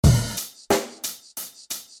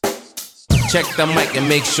Check the mic and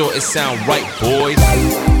make sure it sound right, boys.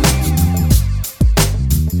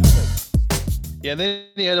 Yeah, and then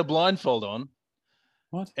he had a blindfold on.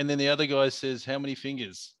 What? And then the other guy says, "How many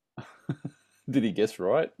fingers?" Did he guess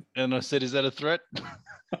right? And I said, "Is that a threat?"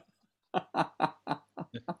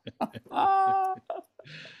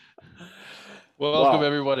 Welcome,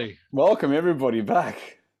 everybody. Welcome everybody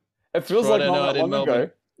back. It feels Friday like not night that in long ago.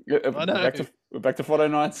 I know. We're back to Friday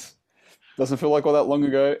nights. Doesn't feel like all that long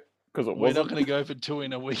ago because it We're wasn't. not going to go for 2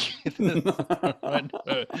 in a week. You're doing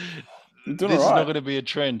This is all not right. going to be a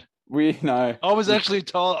trend. We know. I was actually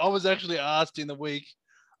asked in the week,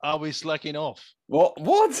 "Are we slacking off?"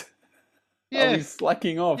 What? Yeah. Are we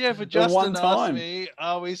slacking off? Yeah, for The Justin one asked time. me,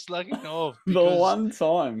 "Are we slacking off?" The one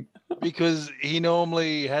time. Because he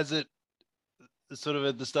normally has it sort of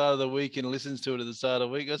at the start of the week and listens to it at the start of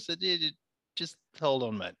the week. I said, "Yeah, just hold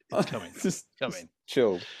on, mate. It's coming. Just coming."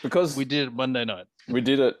 chill. Because We did it Monday night. we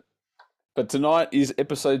did it. But tonight is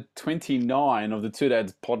episode 29 of the Two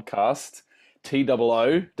Dads podcast.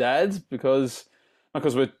 TOO Dads, because not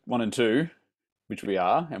because we're 1 and 2, which we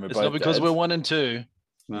are, and we're It's both not because dads. we're 1 and 2,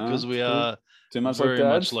 No, because we it's are too much very like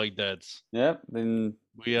dads. much like dads. Yeah, then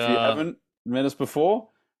We if you are. haven't met us before,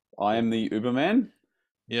 I am the Uberman.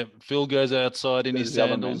 Yep. Phil goes outside in There's his the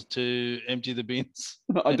other sandals to empty the bins.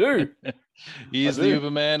 I do. He is I the do.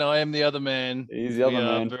 Uber man. I am the other man. He's the other we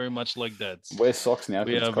man. are very much like dads. Wear socks now.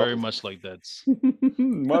 We 'cause are it's very cold. much like dads.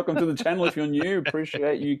 Welcome to the channel. If you're new,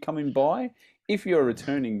 appreciate you coming by. If you're a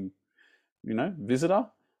returning, visitor,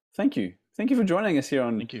 thank you. Thank you for joining us here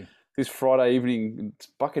on Thank you. this Friday evening. It's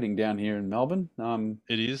bucketing down here in Melbourne.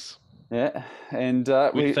 It is. Yeah, and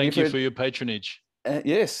We thank you for your patronage.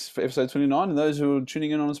 yes, for episode 29, and those who are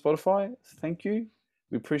tuning in on Spotify, thank you.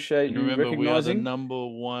 We appreciate And you remember, we are the recognizing. number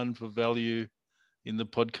one for value in the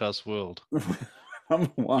podcast world.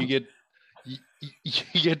 Number one. You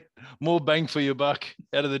get more bang for your buck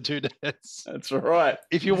out of the two dads. That's right.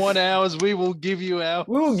 If you want hours, we will give you hours.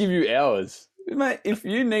 We will give you hours, mate. If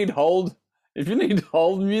you need hold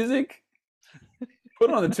music, put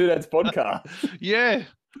on the Two Dads podcast. Yeah,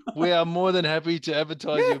 we are more than happy to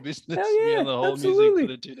advertise your business via the whole absolutely. music for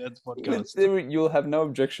the Two Dads podcast. You'll have no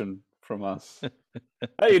objection from us.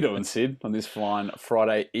 How you doing, Sid, on this fine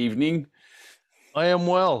Friday evening? I am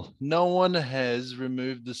well. No one has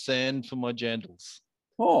removed the sand from my jandals.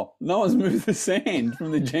 Oh, no one's moved the sand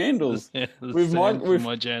from the jandals. We've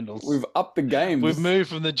my jandals. We've upped the game. We've moved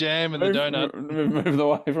from the jam and the donut. We've moved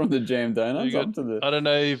away from the jam donuts up to the. I don't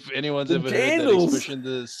know if anyone's the ever heard that jandals. expression,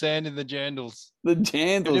 the sand in the jandals. The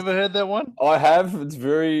jandals. Have you ever heard that one? I have. It's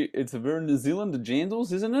very New Zealand, the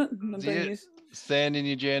jandals, isn't it? Yeah. Sand in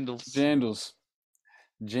your jandals.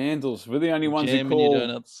 Jandals. We're the only ones Jam who in your call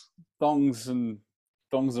donuts. thongs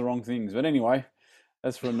the wrong things. But anyway,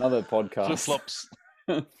 that's for another podcast. Flip-flops.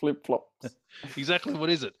 Flip-flops. Exactly. What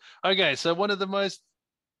is it? Okay, so one of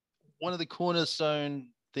the cornerstone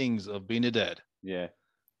things of being a dad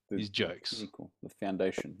is jokes. Equal. The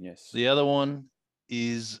foundation, yes. The other one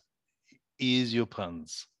is your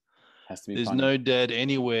puns. Has to be There's funny. no dad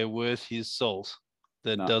anywhere worth his salt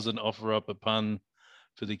that No. doesn't offer up a pun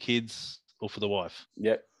for the kids or for the wife.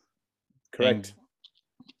 Yep. Correct.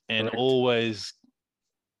 And Correct. always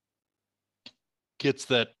gets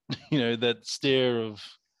that, that stare of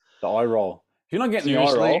The eye roll. If you're not getting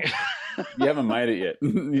seriously. the eye roll, you haven't made it yet.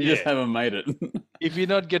 You just haven't made it. If you're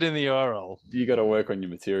not getting the eye roll, You got to work on your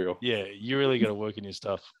material. yeah, you really got to work in your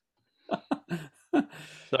stuff. So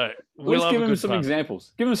Let's give him some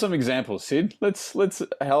examples. Give him some examples, Sid. Let's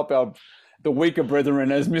help the weaker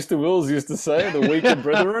brethren, as Mr. Wills used to say. The weaker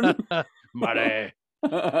brethren. Money.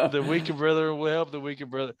 The weaker brother will help the weaker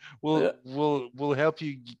brother. We'll help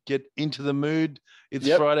you get into the mood. It's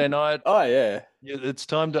Friday night. Oh yeah. It's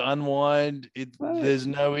time to unwind. Right. There's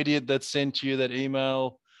no idiot that sent you that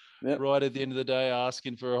email Yep. right at the end of the day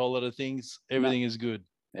asking for a whole lot of things. Everything is good.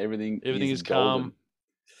 Everything is golden. calm.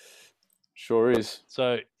 Sure is.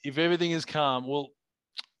 So if everything is calm, well,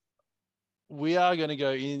 we are going to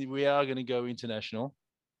go in. We are going to go international.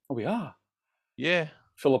 Oh, we are. Yeah,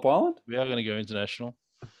 Phillip Island. we are going to go international.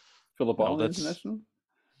 Phillip No, Island that's- International.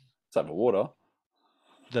 It's over water.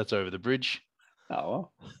 That's over the bridge. Oh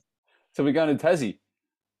well. So we're going to Tassie.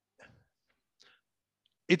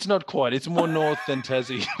 It's not quite. It's more north than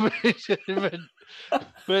Tassie.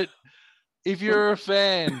 but if you're a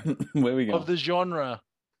fan Where we going? of the genre,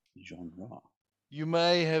 Genre. you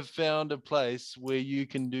may have found a place where you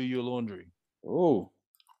can do your laundry. Oh.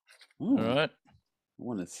 All right. I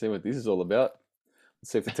want to see what this is all about.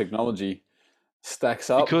 Let's see if the technology stacks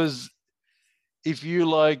up. Because if you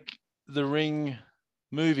like the Ring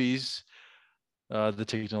movies, The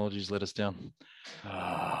technology's let us down.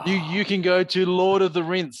 You can go to Lord of the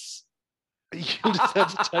Rinse. You'll just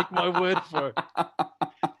have to take my word for it.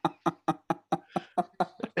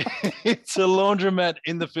 It's a laundromat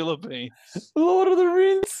in the Philippines. Lord of the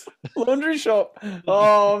Rinse laundry shop.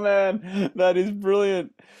 Oh man, that is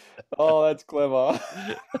brilliant. Oh, that's clever.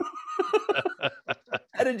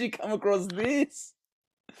 How did you come across this?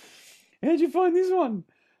 How did you find this one?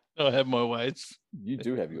 I have my ways. You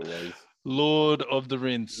do have your ways. Lord of the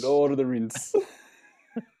Rinse. Lord of the Rinse.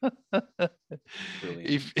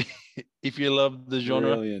 Brilliant. If you love the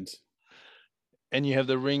genre, Brilliant. and you have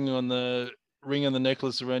the ring on the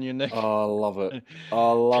necklace around your neck. Oh, I love it.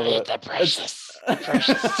 I love it. The precious.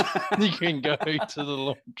 You can go to the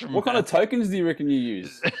laundromat. What kind of tokens do you reckon you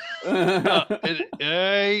use?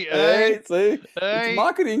 Hey, see? It's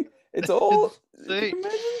marketing. It's all. See?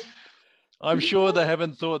 I'm sure they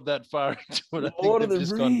haven't thought that far into it. I think they've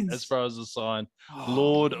just gone as far as a sign.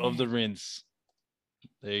 Lord of the Rinse.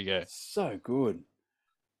 There you go. So good.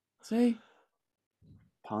 See?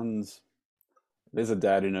 Puns. There's a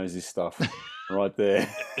dad who knows his stuff right there.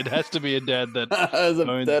 It has to be a dad that There's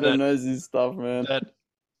a dad who knows his stuff, man.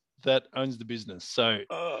 That owns the business. So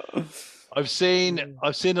I've seen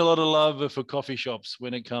a lot of love for coffee shops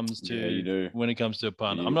when it comes to a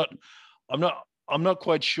pun. Yeah. I'm not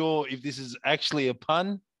quite sure if this is actually a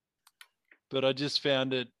pun, but I just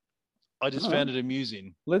found it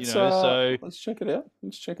amusing. Let's check it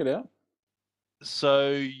out. So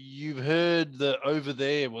you've heard the over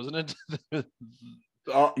there, wasn't it? There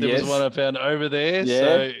was one I found over there. Yeah,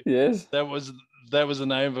 so yes. that was the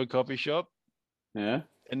name of a coffee shop. Yeah.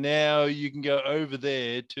 And now you can go over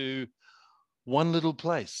there to One Little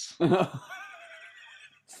Place.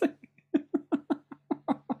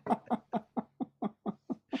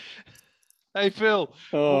 Hey Phil.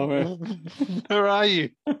 Oh man. Where are you?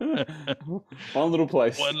 One little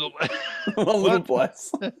place. One little One little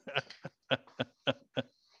place.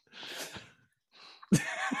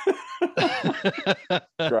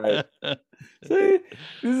 Great. See,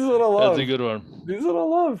 this is what I love. That's a good one. This is what I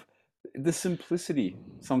love. The simplicity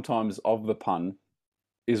sometimes of the pun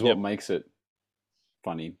is what makes it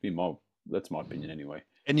funny. That's my opinion anyway.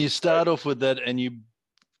 And you start off with that and you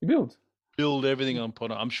build everything on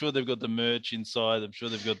pun. I'm sure they've got the merch inside. I'm sure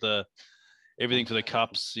they've got everything for the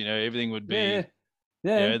cups. Everything would be.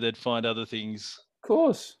 Yeah. They'd find other things. Of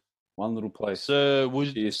course. One little place. So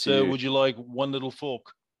would you like one little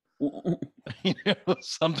fork?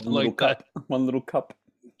 Something like that. One little cup.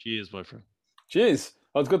 Cheers, my friend. Cheers.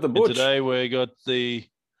 It's got the butch. And today we got the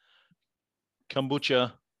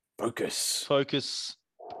kombucha focus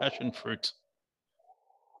passion fruit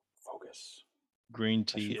green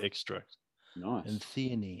tea extract. Nice. And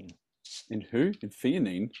theanine. In who? In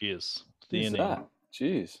theanine? Cheers. Theanine. What's that?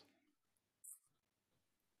 Cheers.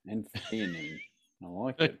 And theanine. I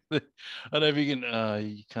like it. I don't know if you can.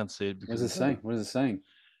 You can't see it. What is it saying?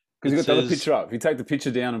 Because you've got the other picture up. If you take the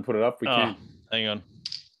picture down and put it up, we can. Hang on.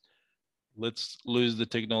 Let's lose the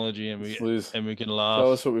technology and we can laugh.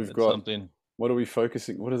 Tell us what we've got. Something. What are we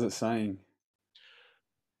focusing? What is it saying?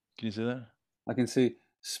 Can you see that? I can see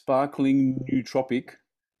sparkling nootropic.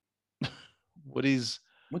 What's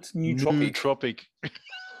nootropic? Nootropic.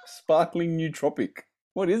 Sparkling nootropic.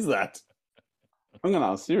 What is that? I'm going to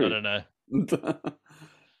ask Siri. I don't know.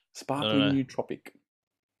 Sparkling nootropic.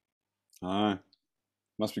 Oh,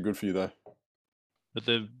 must be good for you though. But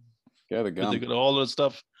they've got all that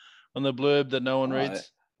stuff on the blurb that no one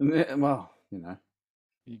reads. Well, Can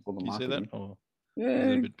you see that? Or yeah,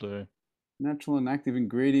 is it a bit blurry? Natural and active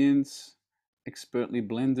ingredients, expertly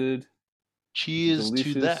blended. Cheers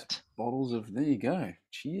to that. Bottles of. There you go.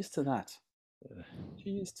 Cheers to that.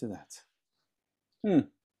 Cheers to that.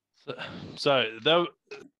 So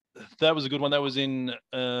that was a good one. That was in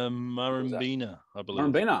Murrumbeena, I believe.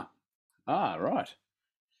 Murrumbeena. Ah, right.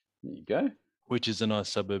 There you go. Which is a nice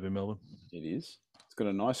suburb in Melbourne. It is. It's got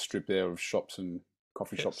a nice strip there of shops and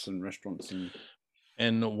coffee shops and restaurants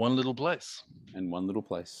and one little place.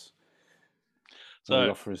 So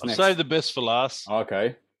I'll save the best for last.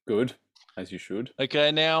 Okay, good. As you should. Okay,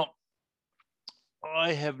 now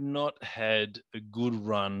I have not had a good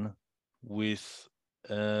run with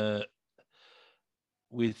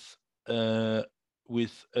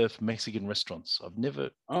Mexican restaurants. I've never.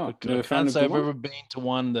 I can't say I've ever been to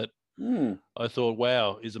one that I thought,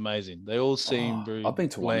 wow, is amazing. They all seem very. I've been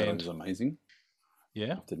to one that was amazing. Yeah.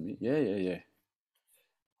 I have to admit. Yeah.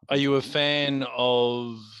 Are you a fan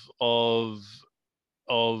of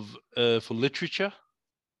for literature?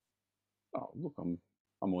 Oh, look, I'm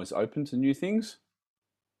always open to new things.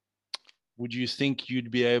 Would you think you'd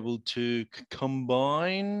be able to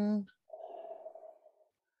combine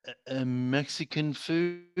Mexican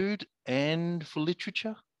food and for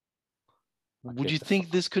literature? Would you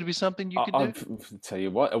think this could be something you could do? I'll tell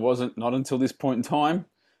you what, it wasn't not until this point in time.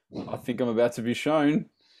 I think I'm about to be shown.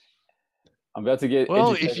 I'm about to get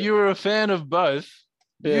educated. If you were a fan of both,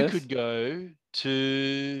 you Yes. could go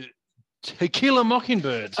to Tequila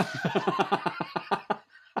Mockingbird.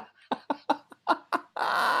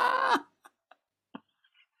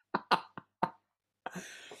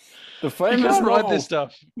 The famous You can't novel, write this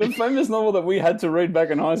stuff. the famous novel that we had to read back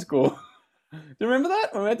in high school. Do you remember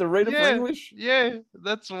that? When we had to read it for English? Yeah,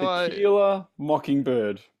 that's why. Tequila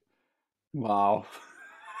Mockingbird. Wow.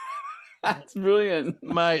 That's brilliant.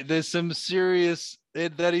 Mate, there's some serious...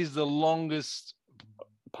 That is the longest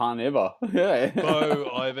Pun ever. Yeah.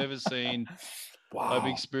 bow I've ever seen, Wow. I've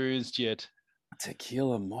experienced yet.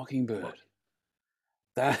 Tequila Mockingbird.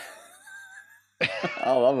 That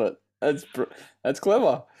I love it. That's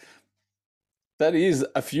clever. That is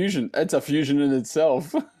a fusion. That's a fusion in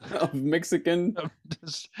itself of Mexican I'm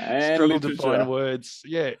just and struggling to literature. find words.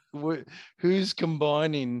 Yeah, who's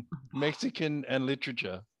combining Mexican and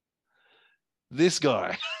literature? This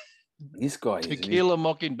guy, This guy is. Tequila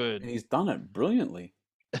Mockingbird. And he's done it brilliantly.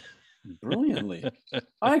 Brilliantly.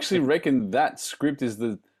 I actually reckon that script is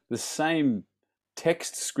the same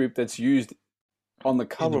text script that's used on the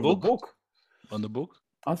cover of the book. On the book?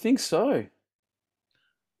 I think so.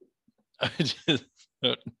 I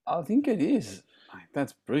think it is.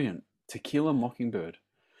 That's brilliant. Tequila Mockingbird.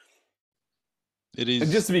 It is.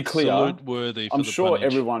 And just to be clear, salute-worthy for I'm the sure punnage.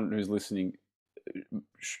 everyone who's listening,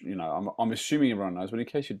 I'm assuming everyone knows, but in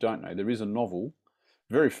case you don't know, there is a novel,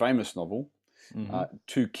 very famous novel,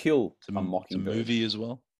 To Kill a Mockingbird. It's a movie as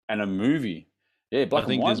well. And a movie. Yeah, black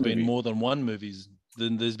and white there's movie. been more than one movie.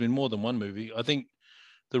 There's been more than one movie. I think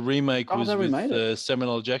the remake was with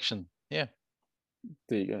Samuel L. Jackson. Yeah.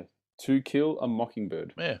 There you go. To Kill a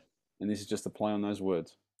Mockingbird. Yeah. And this is just a play on those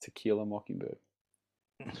words. To Kill a Mockingbird.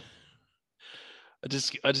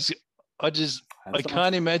 I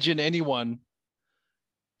can't imagine anyone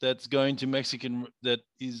that's going to Mexican, that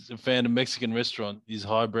is a fan of Mexican restaurant, is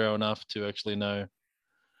highbrow enough to actually know.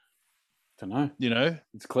 Don't know. You know?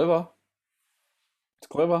 It's clever. It's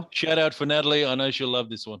clever. Shout out for Natalie. I know she'll love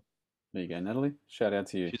this one. There you go, Natalie. Shout out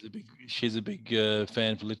to you. She's a big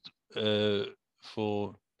fan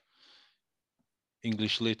for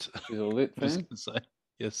English lit. She's a lit fan? I was going to say.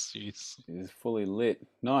 Yes, she is. She's fully lit.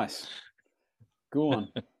 Nice. Go on.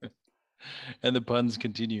 And the puns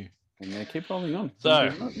continue. And they keep rolling on.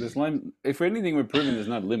 So, if anything, we're proving there's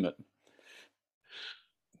no limit.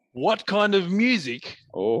 What kind of music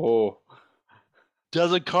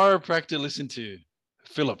does a chiropractor listen to?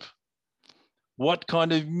 Philip, what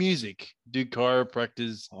kind of music do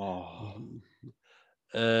chiropractors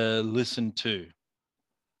listen to?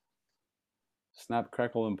 Snap,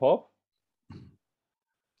 crackle, and pop?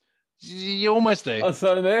 You're almost there. Oh,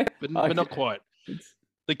 so there? But not quite.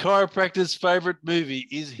 The chiropractor's favorite movie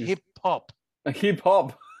is hip hop. Hip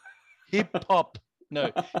hop. Hip hop.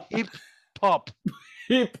 No, hip hop.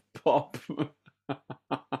 Hip hop.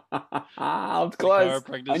 I'm close.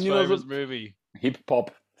 The chiropractor's favorite movie. Hip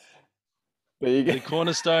hop. There you go. The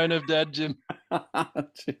cornerstone of daddom.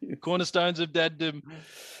 Cornerstones of daddom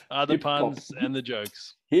are the puns and the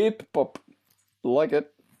jokes. Hip hop. Like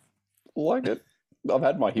it. Like it. I've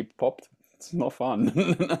had my hip popped. It's not fun.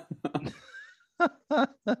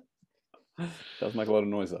 Does make a lot of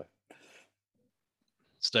noise though.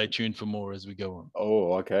 Stay tuned for more as we go on.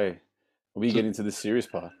 Oh, okay. We get into the serious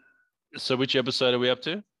part. So which episode are we up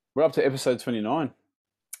to? We're up to episode 29.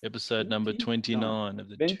 Episode number 29 of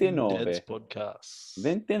the 29. Two Dads Podcast.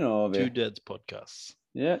 29. Two Dads Podcasts.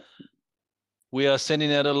 Yeah. We are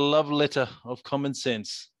sending out a love letter of common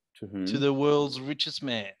sense to whom? To the world's richest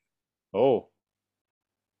man. Oh.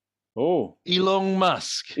 Elon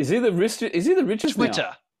Musk. Is he the richest Twitter.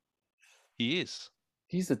 Now? He is.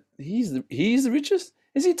 He's the richest?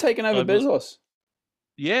 Is he taking over Bezos?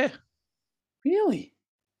 Yeah. Really?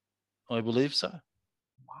 I believe so.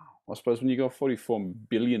 Wow. I suppose when you got 44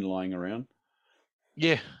 billion lying around.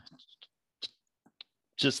 Yeah.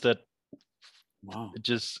 Just that. Wow.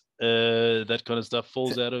 Just that kind of stuff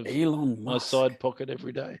falls out of Elon Musk. my side pocket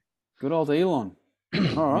every day. Good old Elon. All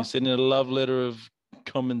right. We're sending a love letter of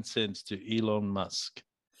common sense to Elon Musk.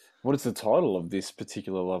 What is the title of this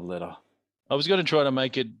particular love letter? I was going to try to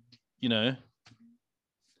make it,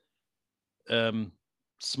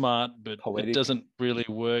 smart, but poetic. It doesn't really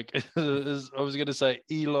work. I was going to say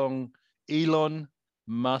Elon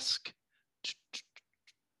Musk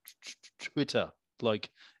Twitter, like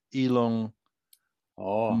Elon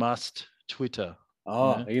Musk Twitter.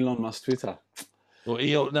 Elon Musk Twitter. Or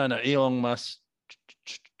Elon Musk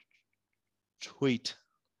tweet.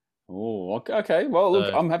 Oh, okay. Well,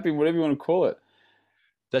 look, I'm happy. Whatever you want to call it.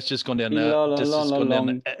 That's just gone down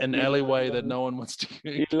an alleyway that no one wants to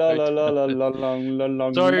go.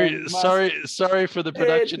 Sorry for the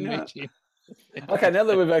production meeting. Okay, now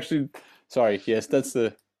that we've actually, sorry, yes, that's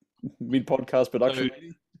the mid-podcast production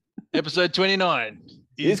meeting. Episode 29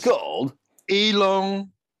 is called Elon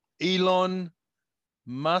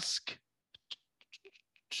Musk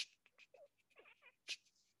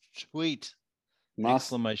tweet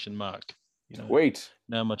exclamation mark. Tweet.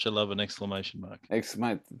 Know how much I love an exclamation mark.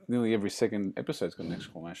 Mate, nearly every second episode's got an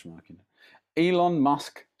exclamation mark in it. Elon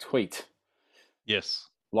Musk tweet. Yes.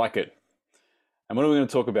 Like it. And what are we going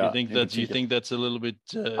to talk about? You think that's a little bit?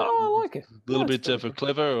 I like it. A little bit for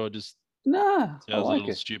clever, or just? Nah, sounds a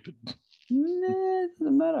little stupid. Nah, it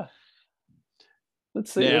doesn't matter.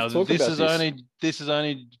 Let's see. Now, let's talk about this. This has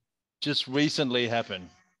only just recently happened,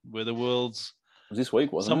 where the world's. It was this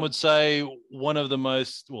week, wasn't it? Some would say one of the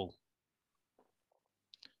most. Well,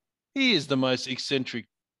 he is the most eccentric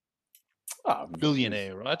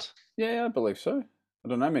billionaire, right? Yeah, I believe so. I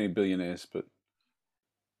don't know many billionaires, but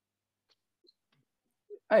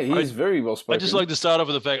hey, he's very well spoken. I just like to start off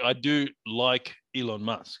with the fact I do like Elon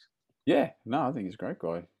Musk. Yeah, no, I think he's a great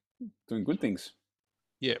guy, doing good things.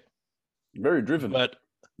 Yeah, very driven. But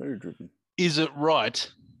very driven. Is it right?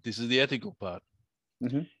 This is the ethical part.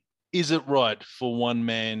 Mm-hmm. Is it right for one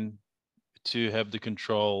man to have the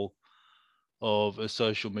control of a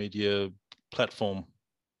social media platform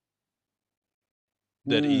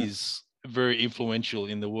that is very influential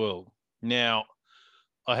in the world? Now,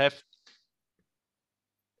 I have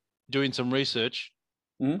doing some research.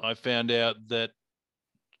 I found out that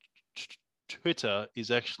Twitter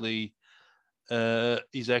is actually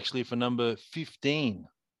for number 15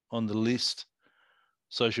 on the list.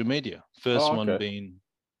 Social media, first one being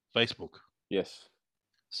Facebook. Yes.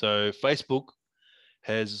 So Facebook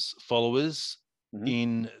has followers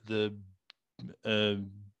in the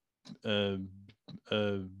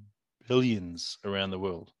billions around the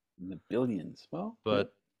world. In the billions, well.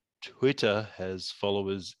 But Twitter has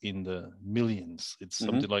followers in the millions. It's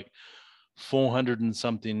something like 400 and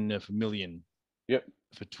something million. Yep.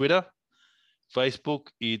 For Twitter. Facebook,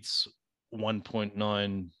 it's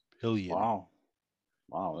 1.9 billion. Wow,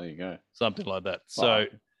 there you go. Something like that. Wow. So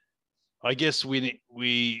I guess we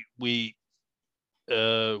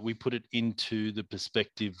put it into the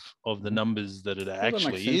perspective of the numbers that it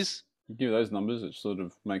actually is. You give those numbers, it sort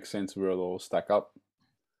of makes sense where they'll stack up.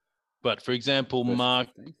 But for example, Mark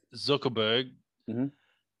Zuckerberg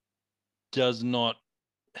does not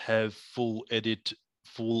have full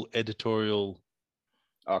editorial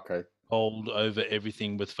hold over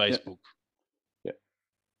everything with Facebook. Yeah.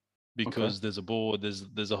 Because there's a board,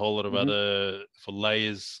 there's a whole lot of other for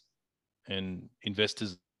layers and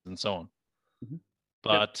investors and so on.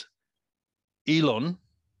 But Elon,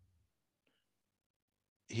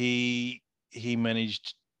 he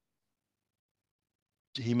managed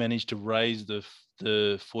to raise the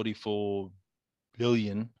 44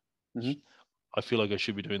 billion. I feel like I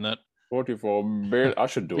should be doing that. 44 billion. I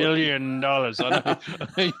should do $1 billion. I know. I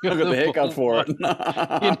got the haircut for it. You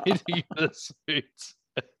need to get the suits.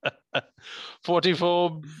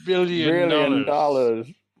 $44 billion.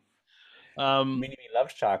 Minnie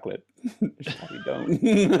loves chocolate. Scotty don't.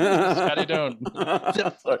 Scotty don't.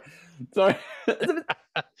 Sorry.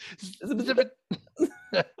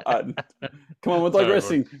 Come on, we're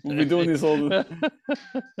digressing. We'll be doing this all the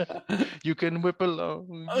You can whip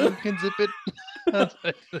along. You can zip it.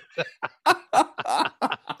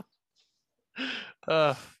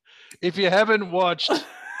 If you haven't watched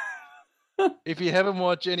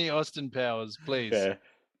any Austin Powers, please. Yeah.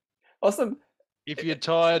 Austin. If you're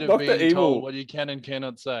tired of Dr. being Evil. told what you can and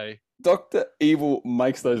cannot say. Dr. Evil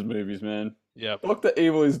makes those movies, man. Yeah. Dr.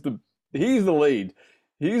 Evil he's the lead.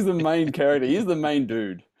 He's the main character. He's the main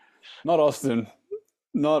dude. Not Austin.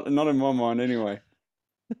 Not in my mind anyway.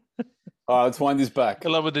 All right, let's wind this back. I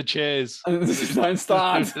love with the chairs. Don't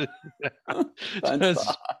start.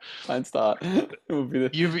 Don't start. It will be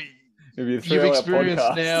You've experienced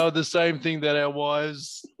podcast. now the same thing that our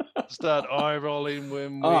wives start eye rolling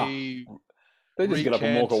when we. They just get up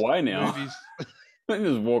and walk away now. They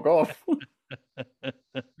just walk off. Oh,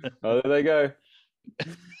 there they go.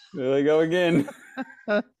 There they go again.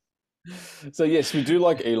 So yes, we do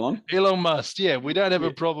like Elon. Elon Musk, yeah, we don't have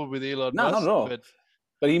a problem with Elon Musk. No, not at all.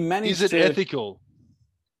 But he managed. Is it ethical?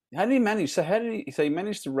 How did he manage? So he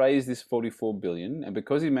managed to raise this 44 billion, and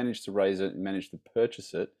because he managed to raise it and managed to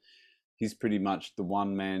purchase it, he's pretty much the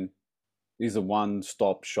one man. He's a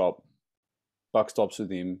one-stop shop. Buck stops with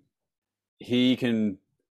him. He can,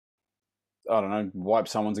 I don't know, wipe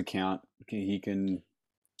someone's account, he can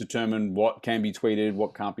determine what can be tweeted,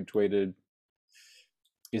 what can't be tweeted.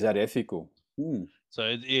 Is that ethical?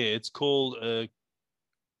 So it's called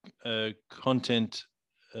content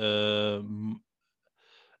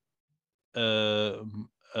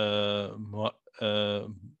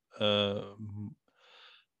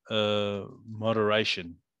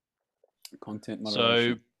moderation. Content moderation.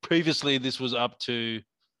 So previously, this was up to,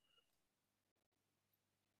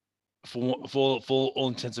 for all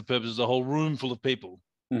intents and purposes, a whole room full of people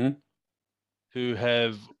who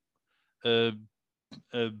have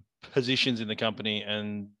positions in the company,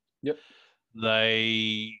 and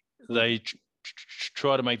they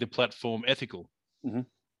try to make the platform ethical. Have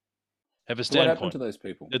a standpoint. What happened to those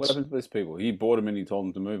people? What happened to those people? He bought them and he told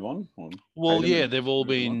them to move on? Well, yeah, they've all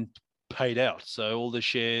been paid out. So all the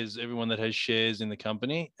shares, everyone that has shares in the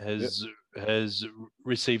company has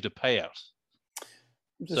received a payout.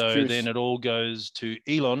 So curious. Then it all goes to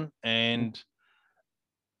Elon and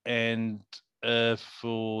for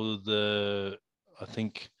the, I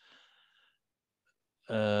think,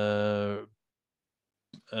 Bear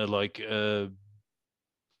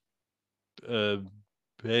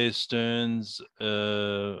Stearns,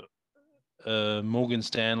 Morgan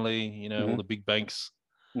Stanley, all the big banks,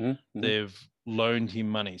 they've loaned him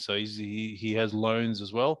money. So he has loans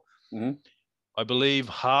as well. I believe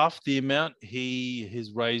half the amount he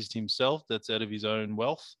has raised himself, that's out of his own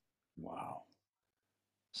wealth. Wow.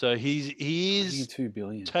 So he is $2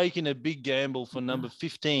 billion. Taking a big gamble for number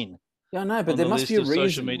 15. Yeah, no, but there must be a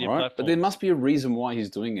reason, right? Platforms. But there must be a reason why he's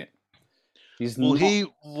doing it. He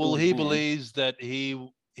believes that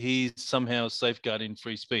he's somehow safeguarding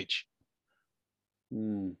free speech.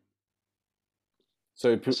 So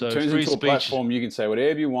it turns into a platform you can say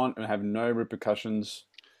whatever you want and have no repercussions.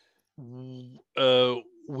 Within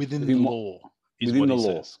the law is what he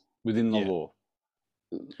says. Within the law.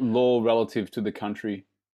 Law relative to the country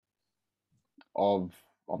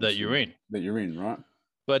that you're in, right?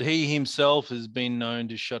 But he himself has been known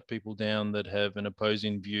to shut people down that have an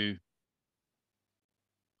opposing view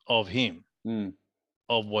of him,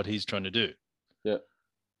 of what he's trying to do. Yeah.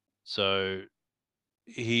 So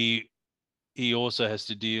he also has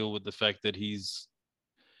to deal with the fact that he's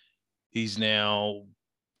now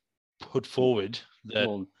put forward that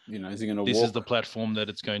is he gonna this is the platform that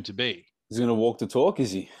it's going to be. He's going to walk the talk,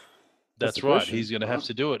 is he? That's right. He's going to have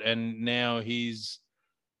to do it, and now he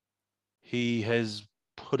has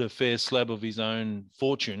put a fair slab of his own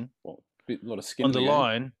fortune a lot of skin on the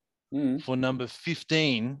line for number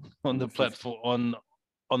 15 on the platform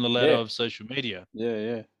on the ladder of social media.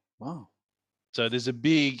 Yeah. Wow. So there's a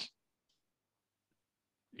big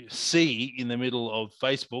C in the middle of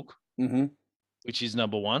Facebook, which is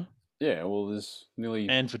number 1. Yeah, well, there's nearly...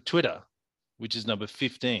 And for Twitter, which is number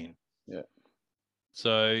 15. Yeah.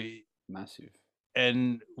 So... Massive.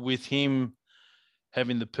 And with him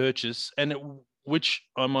having the purchase, which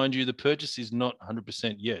I mind you, the purchase is not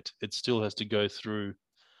 100% yet. It still has to go through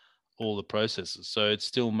all the processes. So it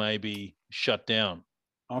still may be shut down.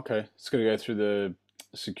 Okay. It's got to go through the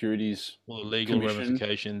securities... All the legal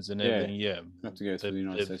ramifications and everything, You have to go through the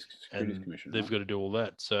United States Securities Commission. They've got to do all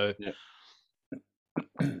that. So...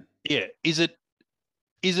 Yeah. Is it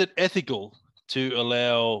ethical to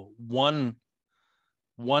allow one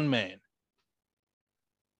man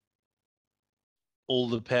all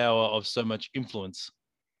the power of so much influence?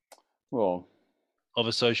 Well, of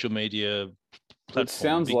a social media platform. It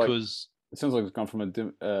sounds like it's gone from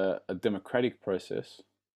a democratic process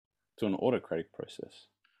to an autocratic process.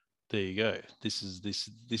 There you go. This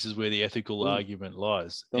is where the ethical argument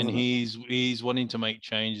lies. He's wanting to make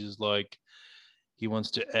changes, like he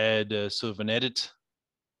wants to add a sort of an edit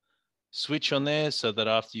switch on there, so that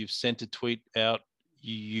after you've sent a tweet out,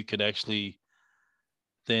 you can actually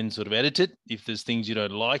then sort of edit it if there's things you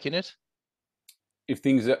don't like in it. If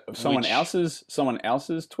things are someone else's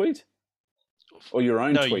tweet or your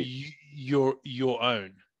own tweet. No, your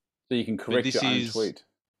own. So you can correct your own tweet.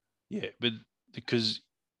 Yeah, but because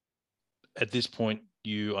at this point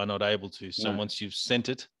you are not able to. So once you've sent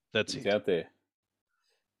it, that's it. It's out there.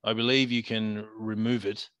 I believe you can remove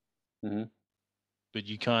it, but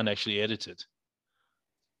you can't actually edit it.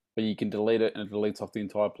 But you can delete it, and it deletes off the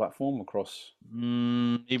entire platform across.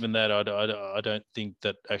 Even that, I don't think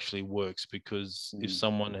that actually works, because if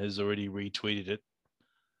someone has already retweeted it,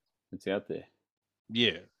 it's out there.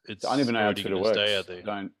 Yeah, it's. I don't even know how Twitter works. Stay out there.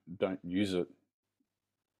 Don't use it.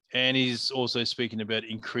 And he's also speaking about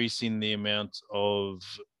increasing the amount of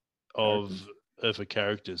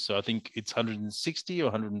characters. So I think it's 160 or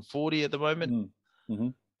 140 at the moment.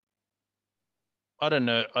 I don't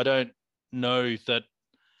know. I don't know if that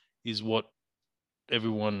is what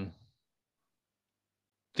everyone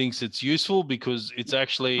thinks it's useful because it's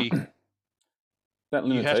actually That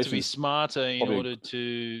you have to be limitation's smarter in probably- order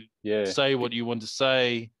to yeah. say what you want to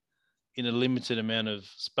say in a limited amount of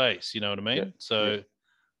space. You know what I mean? Yeah, So yeah.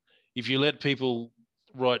 if you let people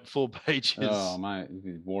write 4 pages, Oh mate,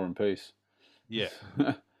 War and Peace. yeah.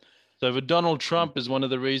 So for Donald Trump is one of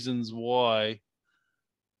the reasons why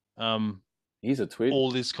He's a twit. all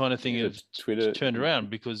this kind of thing He's a has Twitter. turned around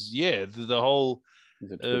because the whole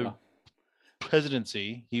He's a Twitter.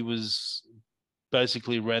 presidency, he was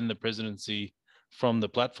basically ran the presidency from the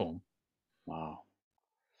platform. Wow.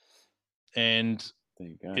 And There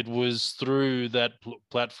you go. it was through that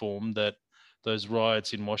platform that those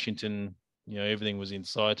riots in Washington, everything was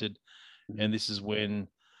incited. Mhm. And this is when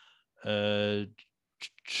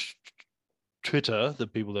Twitter, the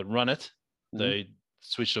people that run it, they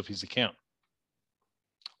switched off his account,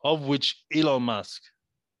 of which Elon Musk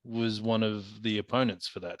was one of the opponents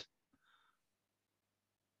for that.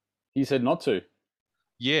 He said not to.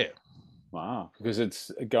 Yeah. Wow. Because it's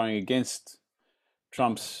going against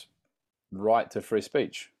Trump's right to free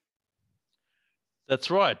speech. That's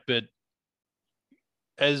right. But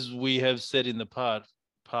as we have said in the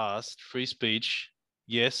past, free speech,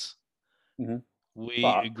 yes, we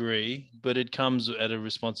agree, but it comes at a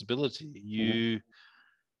responsibility.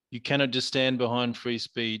 You cannot just stand behind free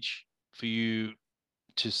speech for you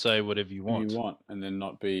to say whatever you want. And then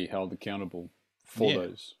not be held accountable for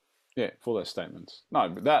those statements. No,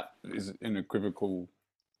 but that is an equivocal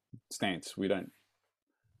stance. We don't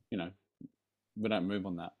move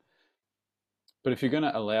on that. But if you're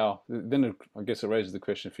going to allow, then I guess it raises the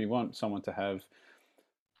question: if you want someone to have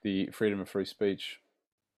the freedom of free speech,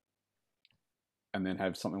 and then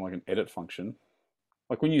have something like an edit function,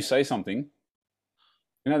 like when you say something,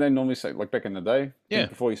 they normally say, like back in the day, think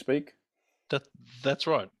before you speak. That's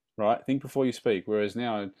right. Right, think before you speak. Whereas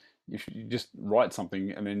now, if you just write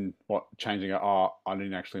something and then changing it, I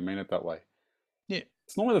didn't actually mean it that way. Yeah,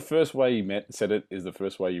 it's normally the first way you said it is the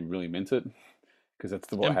first way you really meant it, because that's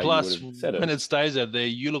how plus, you would have said when it. it stays out there,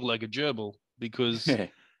 you look like a gerbil because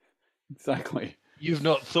exactly. You've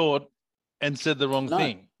not thought and said the wrong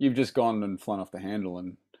thing. You've just gone and flown off the handle,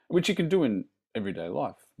 and which you can do in everyday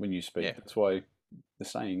life when you speak. That's why the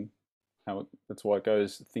saying, that's why it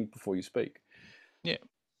goes, think before you speak. Yeah.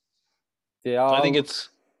 Yeah, I think it's.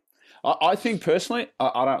 I think personally,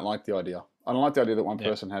 I don't like the idea. I don't like the idea that one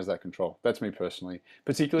person has that control. That's me personally.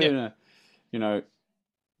 Particularly in a,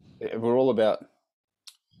 we're all about,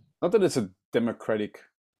 not that it's a democratic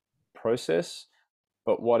process,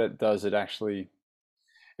 but what it does, it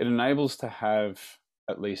enables to have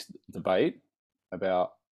at least debate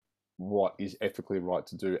about what is ethically right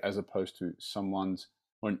to do, as opposed to someone's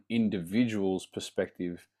or an individual's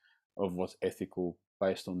perspective of what's ethical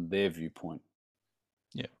based on their viewpoint.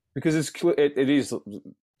 Yeah, because it is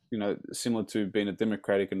similar to being a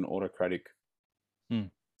democratic and autocratic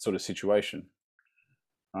sort of situation,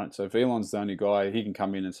 right? So if Elon's the only guy, he can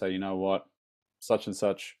come in and say, you know what, such and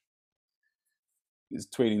such is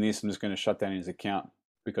tweeting this, I'm just going to shut down his account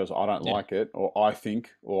because I don't like it, or I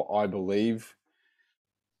think, or I believe.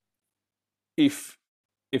 If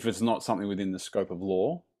it's not something within the scope of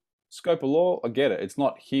law, I get it. It's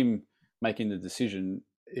not him making the decision.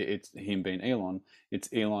 It's him being Elon. It's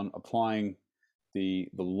Elon applying the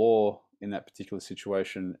law in that particular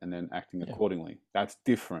situation and then acting accordingly. That's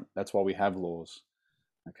different. That's why we have laws.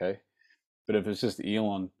 Okay. But if it's just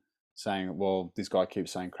Elon saying, well, this guy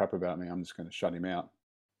keeps saying crap about me, I'm just going to shut him out.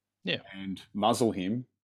 Yeah. And muzzle him,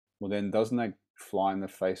 well, then doesn't that fly in the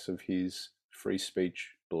face of his free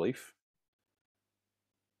speech belief?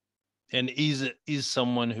 And is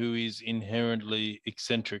someone who is inherently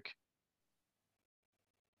eccentric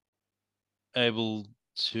able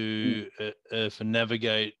to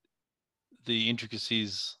navigate the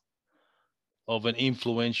intricacies of an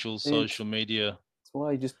influential social media? That's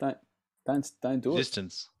why you just don't do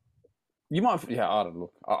existence. You might, I don't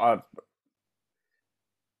look.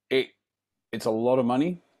 It's a lot of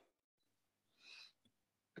money.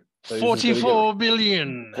 So 44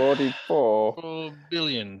 billion. 44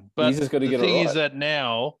 billion. But he's just got to the get thing it right. is that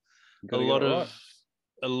now a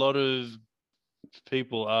lot of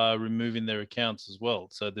people are removing their accounts as well.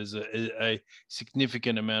 So there's a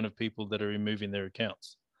significant amount of people that are removing their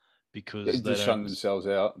accounts because they're just shutting themselves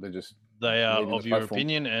out. They are of your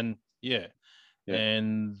opinion, and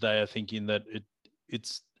and they are thinking that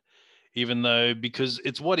it's even though, because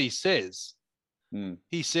it's what he says.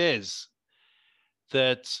 He says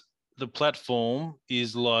that the platform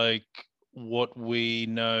is like what we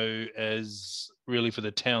know as really for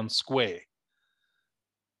the town square,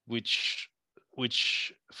 which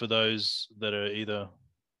for those that are either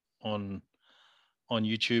on on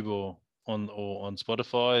YouTube or on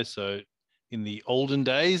Spotify. So in the olden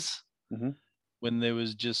days, when there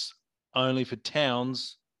was just only for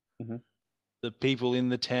towns, the people in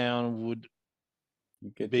the town would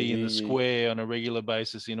be in the square on a regular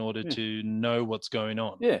basis in order to know what's going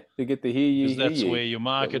on. Yeah, to get the hear ye, because that's hear ye. where your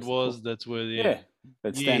market was. That's where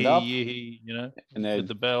they'd stand up, and with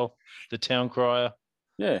the bell, the town crier.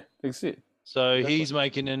 Yeah, that's it. So he's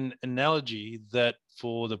making an analogy that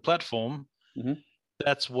for the platform,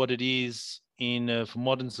 that's what it is in for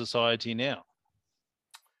modern society now.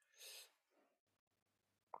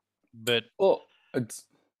 But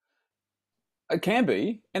it can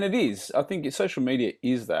be, and it is. I think social media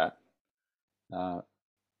is that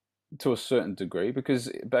to a certain degree, because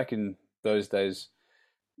back in those days,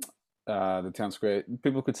 the town square,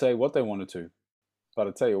 people could say what they wanted to. But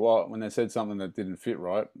I tell you what, when they said something that didn't fit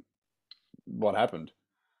right, what happened?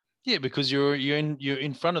 Yeah, because you're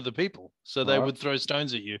in front of the people, so they would throw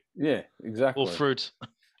stones at you. Yeah, exactly. Or fruit,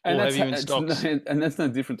 and or have you in stocks. And that's no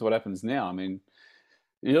different to what happens now. I mean,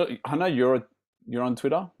 I know you're on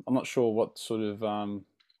Twitter. I'm not sure what sort of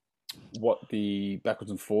what the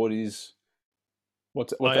backwards and forward is.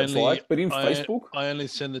 What that's like, but in Facebook, I only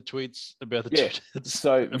send the tweets about the two dads.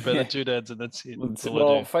 So about the two dads, and that's it. That's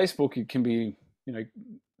well, Facebook, it can be,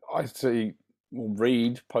 I see or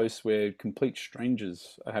read posts where complete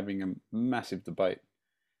strangers are having a massive debate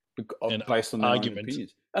based on their own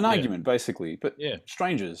opinions. An argument, basically, but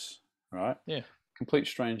strangers, right? Yeah, complete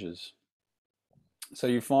strangers. So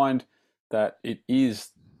you find that it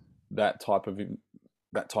is that type of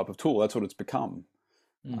tool. That's what it's become.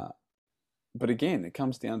 But again, it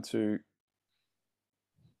comes down to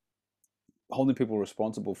holding people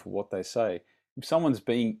responsible for what they say. If someone's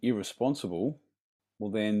being irresponsible,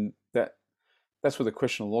 well, then that's where the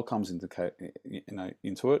question of law comes into it.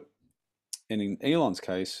 And in Elon's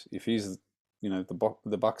case, if he's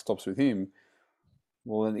the buck stops with him,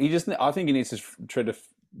 well, then I think he needs to tread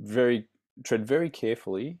very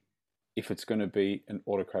carefully if it's going to be an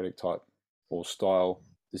autocratic type or style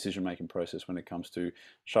decision-making process when it comes to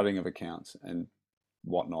shutting of accounts and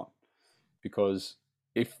whatnot. Because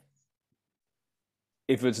if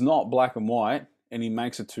it's not black and white and he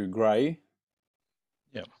makes it too grey,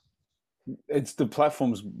 it's the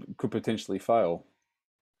platforms could potentially fail.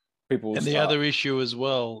 And the other issue as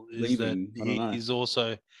well is that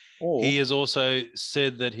he has also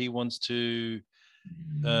said that he wants to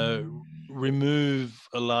remove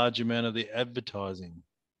a large amount of the advertising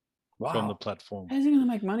from the platform. How's he going to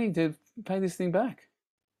make money to pay this thing back?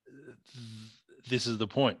 This is the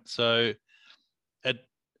point. So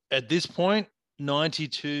at this point,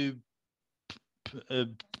 92%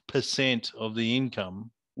 of the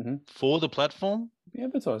income for the platform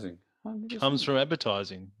advertising comes from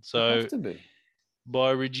advertising. So by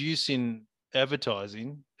reducing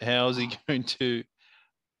advertising, how is he going to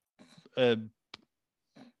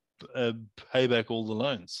pay back all the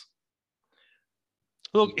loans?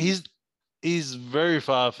 Look, he's very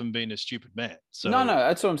far from being a stupid man. So no,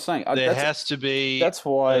 that's what I'm saying. There has to be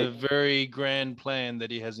a very grand plan that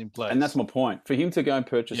he has in place. And that's my point. For him to go and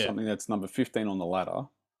purchase something that's number 15 on the ladder,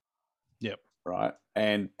 right,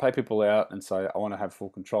 and pay people out and say, I want to have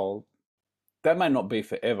full control, that may not be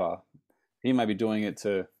forever. He may be doing it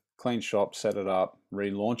to clean shop, set it up,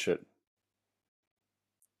 relaunch it.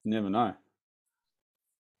 You never know.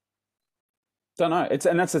 Don't know.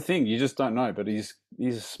 And that's the thing. You just don't know. But he's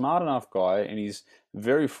a smart enough guy, and he's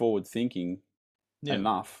very forward thinking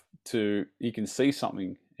enough he can see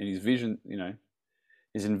something, and his vision,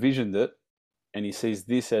 he's envisioned it, and he sees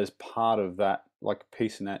this as part of that, like a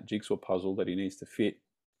piece in that jigsaw puzzle that he needs to fit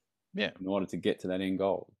in order to get to that end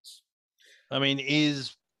goal. I mean,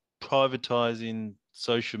 is privatizing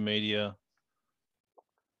social media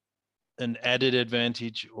an added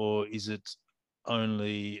advantage, or is it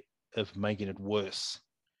only of making it worse?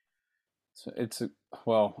 So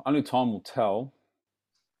only time will tell.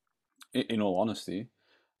 In all honesty,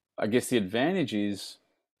 I guess the advantage is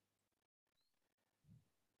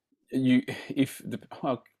it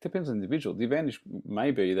depends on the individual. The advantage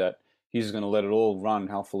may be that he's going to let it all run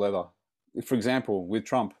hell for leather. For example, with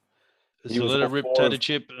Trump, so let it rip, tater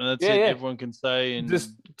chip, and that's it. Everyone can say and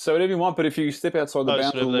just say whatever you want. But if you step outside the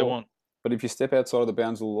bounds of the law, they want. But if you step outside of the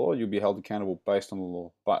bounds of the law, you'll be held accountable based on the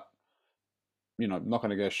law. But I'm not going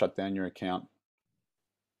to go shut down your account.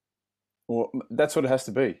 Or that's what it has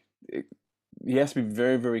to be. He has to be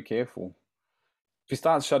very, very careful. If he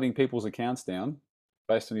starts shutting people's accounts down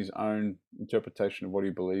based on his own interpretation of what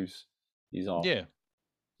he believes is right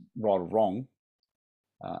or wrong,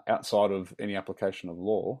 outside of any application of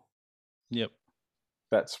law,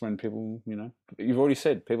 that's when people, you've already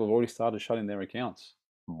said people have already started shutting their accounts.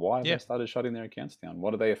 Why have Yeah. they started shutting their accounts down?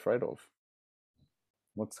 What are they afraid of?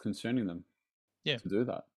 What's concerning them to do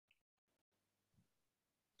that?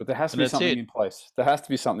 But there has to be something in place. There has to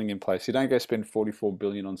be something in place. You don't go spend 44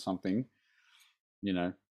 billion on something,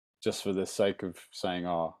 just for the sake of saying,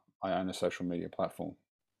 "Oh, I own a social media platform."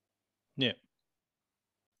 Yeah.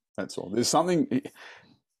 That's all. There's something.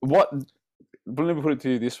 Let me put it to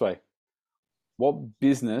you this way: what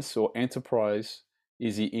business or enterprise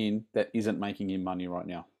is he in that isn't making him money right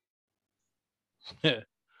now? None.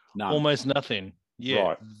 Almost nothing. Yeah.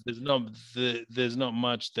 Right. There's not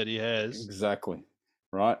much that he has. Exactly.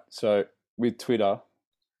 Right. So with Twitter,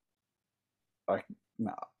 I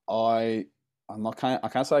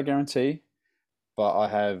can't say I guarantee, but I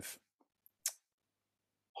have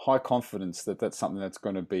high confidence that that's something that's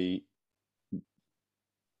going to be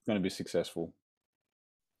successful.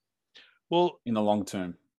 Well, in the long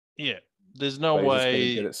term. Yeah. There's no way. Just got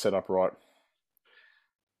to get it set up right.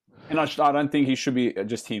 And I don't think he should be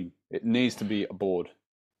just him. It needs to be a board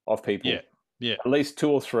of people. Yeah. Yeah. At least 2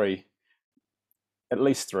 or 3. At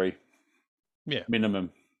least 3. Yeah.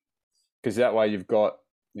 Minimum. Because that way you've got,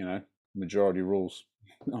 majority rules.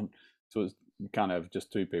 So you can't have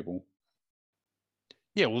just 2 people.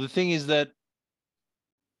 Yeah. Well, the thing is that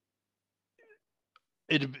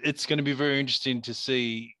it's going to be very interesting to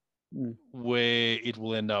see where it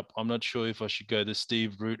will end up. I'm not sure if I should go the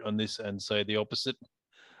Steve route on this and say the opposite,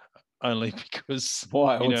 only because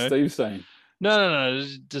why? What's Steve saying? No,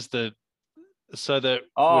 just so that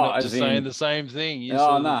we're not just saying the same thing.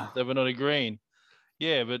 That we're not agreeing.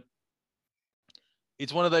 Yeah, but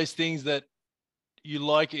it's one of those things that you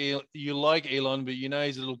like Elon, but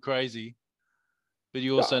he's a little crazy. But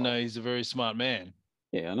you also know he's a very smart man.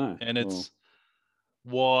 Yeah, I know. And it's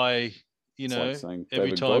why, like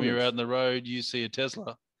every time you're out on the road, you see a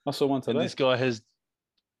Tesla. I saw one today. And this guy has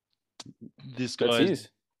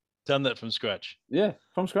done that from scratch. Yeah,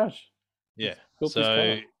 from scratch. Yeah.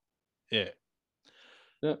 So, yeah.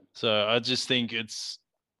 Yeah. So I just think it's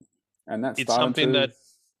something that,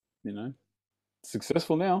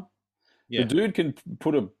 successful now. Yeah. The dude can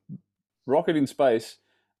put a rocket in space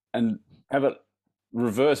and have it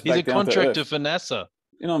reverse back down to Earth. He's a contractor for NASA.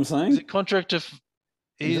 You know what I'm saying? He's a contractor.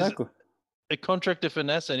 Exactly. A contractor for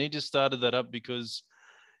NASA, and he just started that up because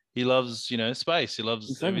he loves, space. He loves.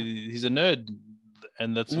 He's a nerd,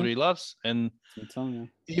 and that's what he loves. And I'm telling you.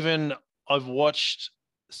 Even I've watched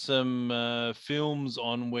some films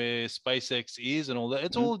on where SpaceX is and all that.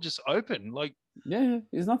 It's all just open. Like,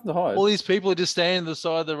 there's nothing to hide. All these people are just standing on the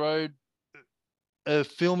side of the road,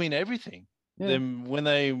 filming everything. Yeah. Then when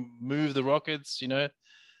they move the rockets,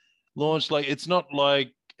 launch. Like, it's not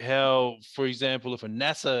like how, for example, if a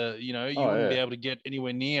NASA, you wouldn't be able to get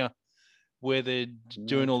anywhere near where they're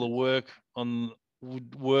doing all the work on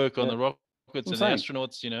the rockets and the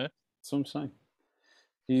astronauts. That's what I'm saying.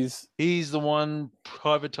 He's the one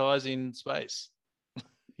privatizing space.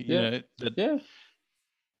 You can. That's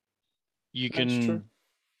true.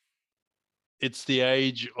 It's the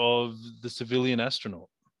age of the civilian astronaut.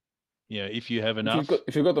 If you have enough.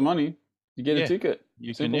 If you've got the money, you get a ticket.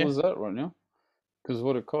 Simple as that right now. Because of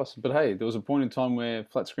what it costs. But hey, there was a point in time where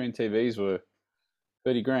flat screen TVs were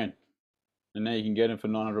 $30,000, and now you can get them for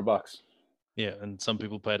 $900. Yeah, and some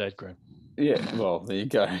people paid $8,000. Yeah, well, there you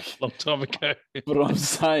go. Long time ago. But I'm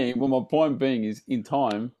saying, my point being is, in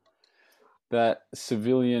time, that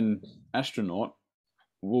civilian astronaut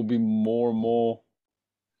will be more and more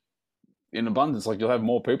in abundance. Like, you'll have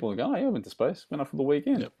more people who go, "Oh, yeah, I went to space, went off for the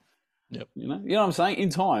weekend." Yep. You know what I'm saying? In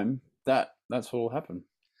time, that's what will happen.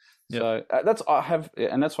 Yep. So that's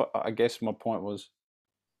what I guess my point was.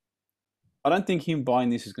 I don't think him buying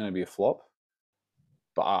this is going to be a flop,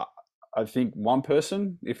 but I think one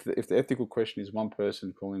person, if the ethical question is one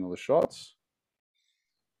person calling all the shots,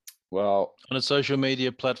 well, on a social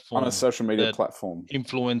media platform,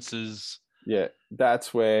 influences. Yeah,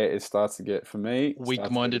 that's where it starts to get, for me,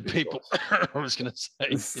 weak-minded people. I was going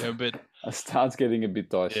to say, but it starts getting a bit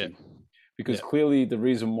dicey, because clearly the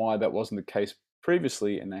reason why that wasn't the case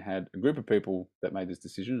previously, and they had a group of people that made this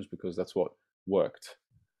decision, is because that's what worked.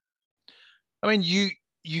 I mean,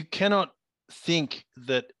 you cannot think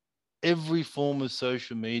that every form of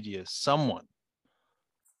social media, someone,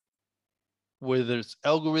 whether it's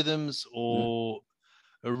algorithms or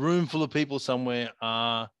a room full of people somewhere,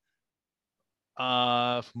 are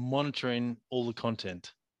monitoring all the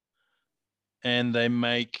content, and they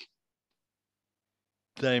make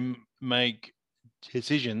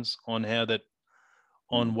decisions on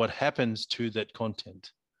on what happens to that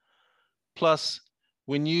content. Plus,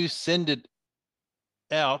 when you send it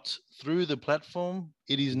out through the platform,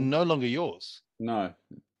 it is no longer yours. No,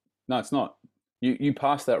 it's not. You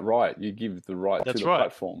pass that right. You give the right That's to the right.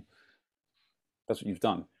 platform. That's what you've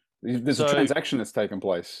done. There's a So- transaction that's taken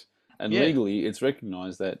place, and Yeah. legally, it's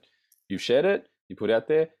recognised that you've shared it. You put it out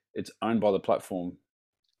there. It's owned by the platform.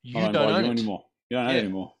 You Not owned don't by own you it. anymore. You don't own it Yeah.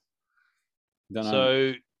 anymore. You don't own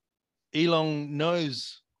it. So Elon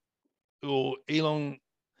knows, or Elon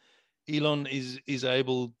is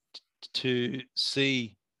able to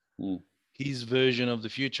see Mm. his version of the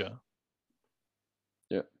future.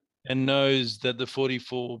 Yeah. And knows that the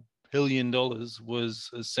 $44 billion was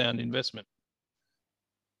a sound investment.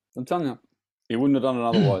 I'm telling you, he wouldn't have done it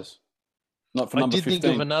otherwise. Not for I number did 15.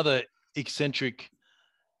 think of another eccentric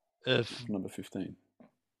For number 15.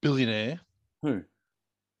 billionaire, Who?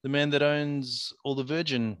 the man that owns all the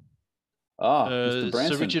Virgin, Mr.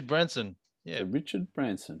 Branson. Sir Richard Branson. Yeah, Sir Richard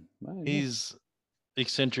Branson. Right, he's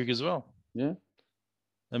eccentric as well. yeah.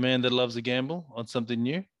 A man that loves to gamble on something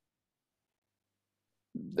new.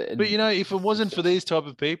 They're But if it wasn't for successful. these type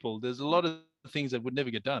of people, there's a lot of things that would never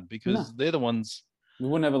get done because they're the ones. We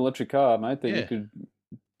wouldn't have an electric car, mate, that you Yeah. could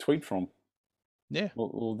tweet from. Yeah.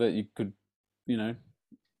 Or that you could,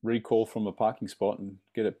 recall from a parking spot and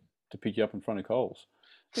get it to pick you up in front of Coles.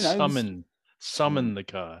 Summon the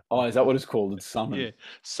car. Oh, is that what it's called? It's summon. Yeah,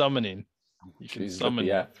 summoning. You can Jeez, summon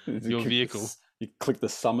the app. your vehicle. You click the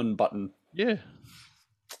summon button. Yeah.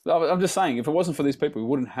 I'm just saying, if it wasn't for these people, we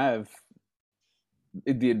wouldn't have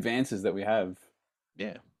the advances that we have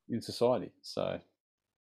Yeah. in society. So,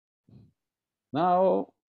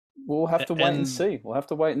 no, we'll have to wait and see. We'll have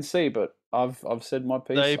to wait and see. But I've said my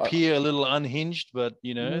piece. They appear a little unhinged, but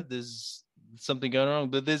Mhm. there's something going wrong.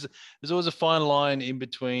 But there's always a fine line in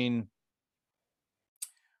between.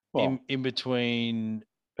 Well, in between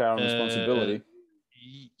power and responsibility.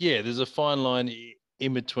 Yeah, there's a fine line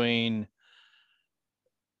in between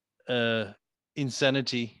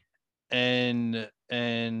insanity and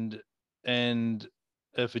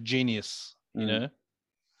for genius,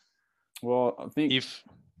 Well, I think if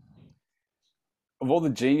of all the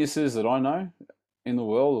geniuses that I know in the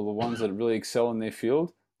world, or the ones that really excel in their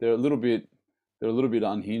field, they're a little bit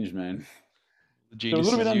unhinged, man.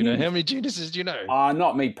 geniuses, how many geniuses do you know?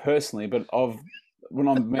 Not me personally, but when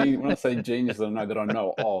I say genius, I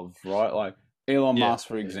know of, right? Like Elon Musk,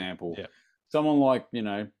 for example. Yeah. Someone like,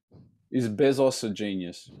 is Bezos a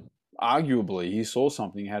genius? Arguably, he saw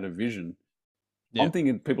something, had a vision. Yeah. I'm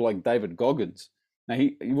thinking people like David Goggins. Now,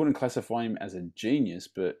 he wouldn't classify him as a genius,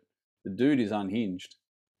 but the dude is unhinged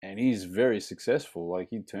and he's very successful. Like,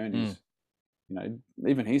 he turned his,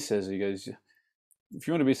 even he says, he goes, if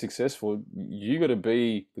you want to be successful, you got to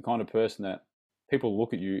be the kind of person that people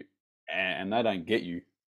look at you and they don't get you.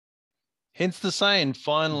 Hence the saying,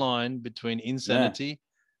 fine line between insanity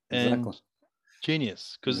and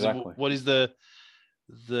genius. Because what is the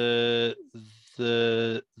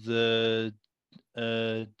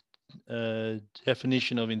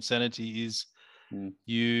definition of insanity is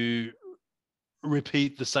you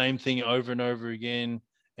repeat the same thing over and over again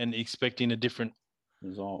and expecting a different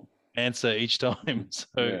result answer each time.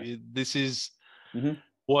 So this is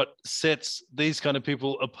what sets these kind of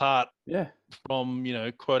people apart from,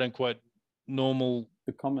 quote unquote, normal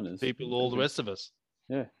the commoners people, all the rest of us.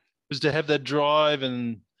 Yeah. Was to have that drive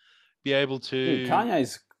and be able to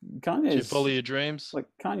Kanye's to follow your dreams. Like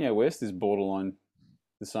Kanye West is borderline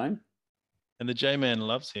the same. And the J-Man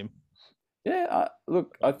loves him. Yeah,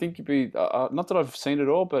 look, I think you'd be, not that I've seen it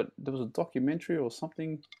all, but there was a documentary or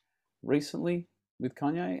something recently with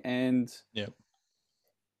Kanye, and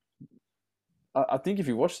I think if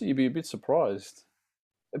you watched it, you'd be a bit surprised.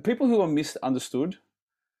 People who are misunderstood,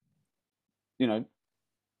 I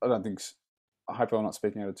don't think, I hope I'm not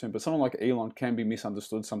speaking out of turn, but someone like Elon can be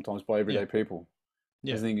misunderstood sometimes by everyday people.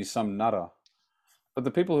 They think he's some nutter. But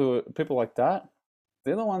the people like that,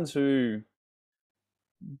 they're the ones who,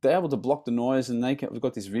 they're able to block the noise and they've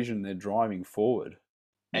got this vision, they're driving forward.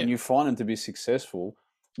 And you find them to be successful,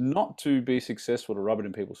 not to be successful to rub it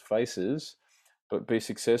in people's faces, but be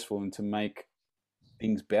successful and to make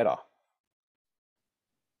things better.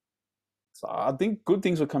 So I think good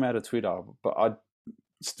things will come out of Twitter, but I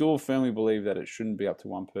still firmly believe that it shouldn't be up to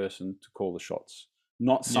one person to call the shots.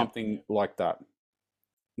 Not something like that.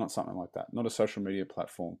 Not something like that. Not a social media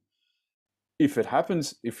platform. If it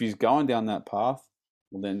happens, if he's going down that path,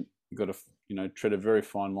 well, then you've got to, tread a very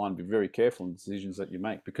fine line, be very careful in the decisions that you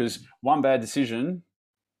make. Because one bad decision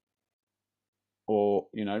or,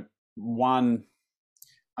 one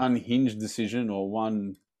unhinged decision or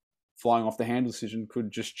one flying off the handle decision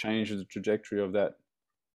could just change the trajectory of that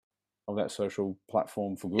that social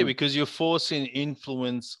platform for good. Yeah, because you're forcing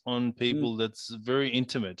influence on people that's very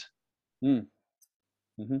intimate.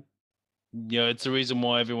 Mm-hmm. It's the reason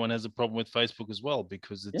why everyone has a problem with Facebook as well,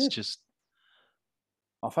 because it's just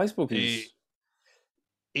Facebook is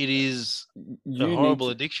it is a horrible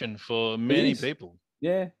addiction for many people.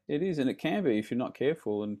 Yeah, it is, and it can be if you're not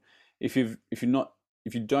careful, and if you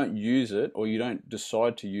don't use it, or you don't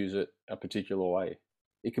decide to use it a particular way,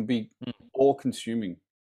 it can be all consuming.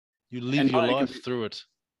 You live your life through it.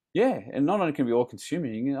 Yeah, and not only can it be all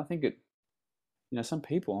consuming, I think some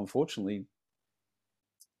people, unfortunately,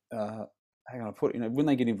 how can I put it? When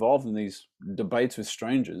they get involved in these debates with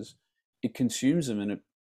strangers, it consumes them, and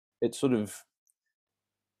it sort of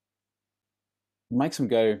makes them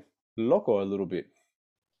go loco a little bit.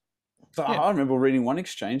 So I remember reading one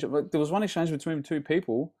exchange. There was one exchange between two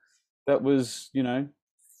people that was,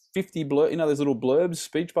 50 those little blurbs,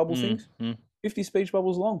 speech bubble things, 50 speech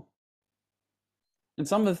bubbles long. And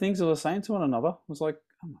some of the things they were saying to one another was like,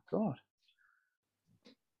 oh my God.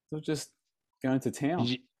 They're just going to town.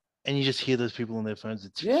 And you just hear those people on their phones.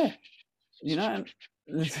 It's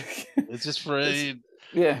just for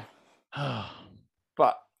yeah.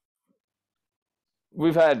 But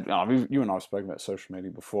we've had, you and I have spoken about social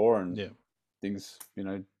media before, and things,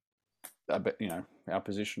 our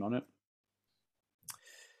position on it.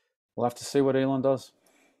 We'll have to see what Elon does.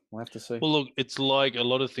 We'll have to see. Well, look, it's like a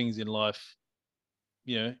lot of things in life,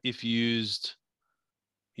 if used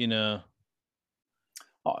in if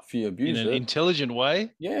you abuse in an intelligent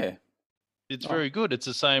way, it's very good. It's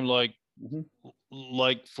the same like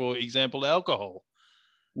for example, alcohol.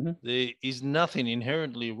 There is nothing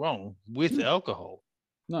inherently wrong with alcohol.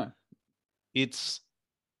 No. It's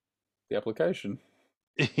the application.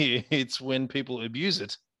 It's when people abuse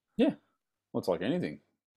it. Yeah. Well, it's like anything.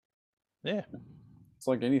 Yeah. It's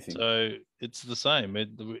like anything. So it's the same.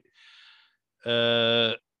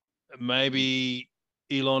 Maybe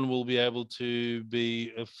Elon will be able to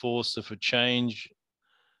be a force of a change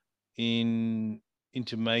into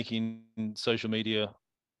making social media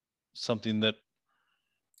something that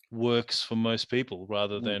works for most people,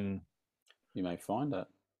 rather than you may find that.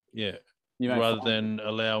 Yeah. Rather than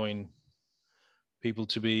allowing people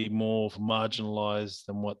to be more marginalized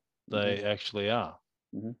than what they actually are.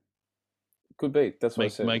 Could be. That's what I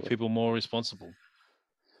said. Make people more responsible.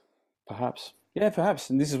 Perhaps. Yeah, perhaps.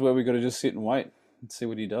 And this is where we've got to just sit and wait and see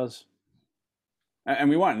what he does. And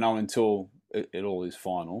we won't know until it all is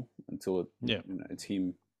final, until it's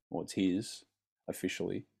him, or it's his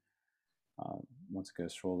officially, once it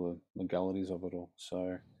goes through all the legalities of it all.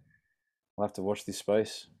 So we'll have to watch this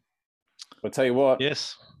space. But I'll tell you what.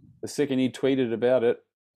 Yes. The second he tweeted about it,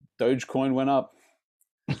 Dogecoin went up.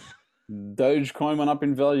 Dogecoin went up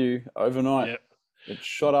in value overnight. Yep. It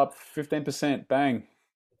shot up 15%. Bang.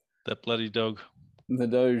 That bloody dog. The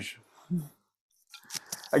Doge.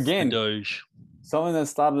 Again, the Doge. Something that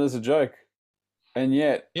started as a joke, and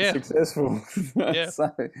yet successful. Yeah.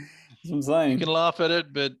 So, that's what I'm saying. You can laugh at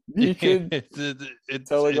it, but you could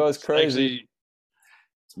tell the guy's crazy.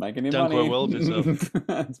 It's making him money. Done quite well of yourself.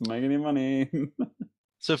 It's making him money.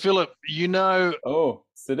 So, Philip, Oh,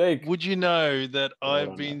 Sadiq. Would you know that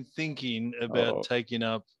I've been thinking about taking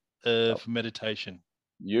up for meditation?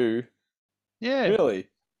 You? Yeah. Really?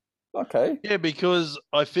 Okay. Yeah, because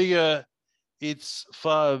I figure it's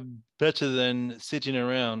far better than sitting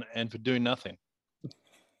around and for doing nothing.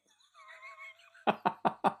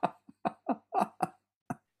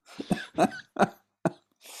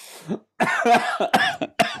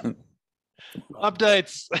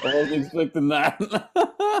 Updates. I wasn't expecting that.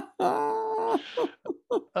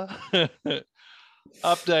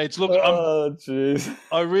 Updates. Look, jeez.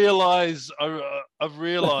 I've realized.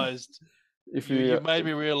 You made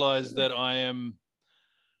me realize that I am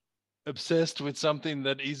obsessed with something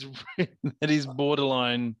that is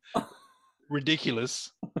borderline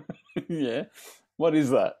ridiculous. Yeah. What is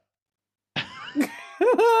that?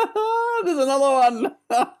 There's another one.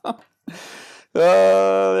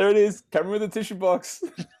 There it is. Coming with a tissue box.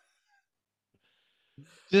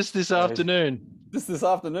 Just this afternoon.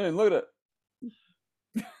 Look at it.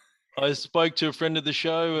 I spoke to a friend of the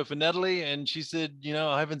show for Natalie, and she said,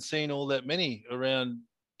 I haven't seen all that many around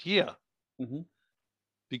here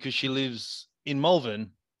because she lives in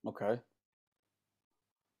Malvern. Okay.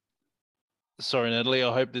 Sorry, Natalie.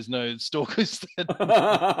 I hope there's no stalkers.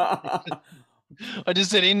 I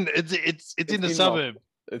just said it's in the suburb.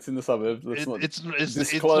 It's in the suburb. It's not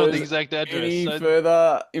the exact address. Any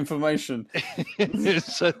further information?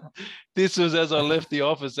 So this was as I left the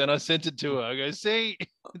office, and I sent it to her. I go, see,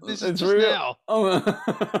 this is just real. now. Oh.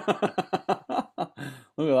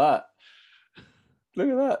 Look at that. Look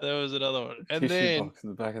at that. That was another one. And Tissue then, box in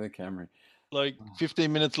the back of the Camry. like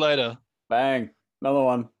 15 minutes later, Bang. Another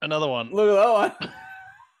one. another one. Look at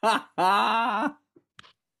that one.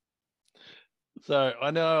 So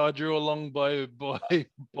I know I drew a long bow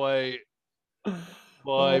by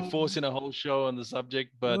forcing a whole show on the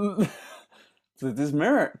subject, but there's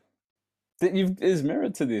merit. There's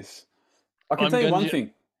merit to this. I can I'm tell you one gonna-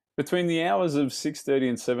 thing. Between the hours of 6:30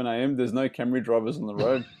 and 7 a.m., there's no Camry drivers on the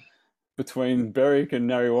road. Between Berwick and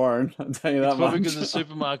Narre Warren, I'll tell you it's that probably much. because the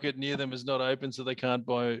supermarket near them is not open, so they can't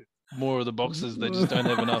buy more of the boxes. They just don't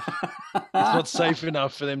have enough. It's not safe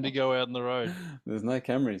enough for them to go out on the road. There's no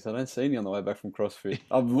Camrys. I don't see any on the way back from CrossFit.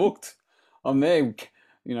 I've looked. I'm there,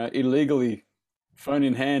 illegally, phone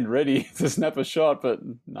in hand, ready to snap a shot, but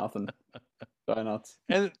nothing. Donuts.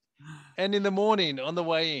 And in the morning on the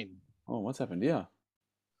way in, Oh, what's happened here?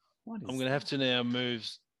 What is I'm gonna have to now move.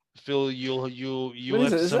 Phil, you'll What is have it?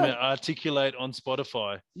 to Is somehow that- articulate on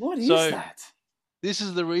Spotify. What is So- that? This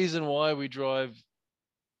is the reason why we drive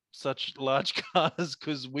such large cars,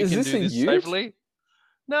 because we Is can this do a this ute? safely.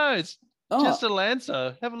 No, it's Oh, just a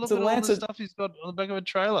Lancer. Have a look It's a at all the Lancer. stuff he's got on the back of a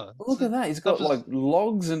trailer. look at that. He's got stuff is like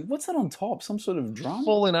logs and what's that on top? Some sort of drum?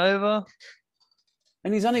 falling over.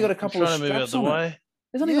 And he's only got a I'm couple of trying to move out straps the on it. way.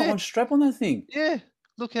 There's only got Yeah. one strap on that thing. Yeah,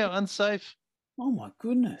 look how unsafe. Oh my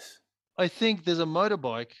goodness. I think there's a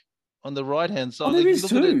motorbike on the right hand side. Oh, there Like, is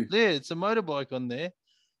look at too. it. Yeah, it's a motorbike on there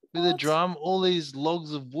with a What? drum, all these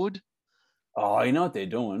logs of wood. Oh, you know what they're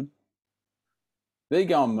doing? They're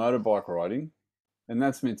going motorbike riding, and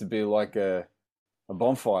that's meant to be like a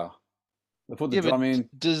bonfire. They put the Yeah, but drum in,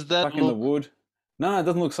 does that stuck in the look wood. No, it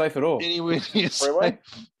doesn't look safe at all. anywhere near Freeway?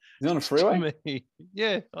 safe He's on a to freeway. me?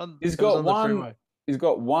 Yeah, He's it was got on the one. freeway. He's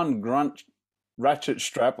got one grunt ratchet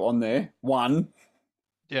strap on there. One,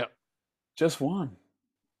 Yeah. just one.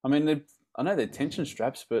 I mean, I know they're tension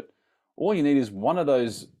straps, but all you need is one of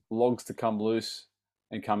those logs to come loose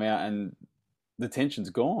and come out, and the tension's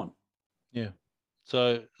gone.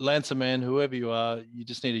 So, Lancer man, whoever you are, you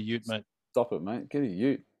just need a ute, mate. Stop it, mate. Get a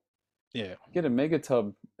ute. Yeah, Get a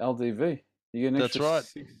Megatub LDV. You get an That's extra right.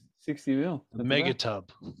 60 mil. the at the mega back.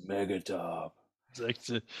 tub. Megatub. It's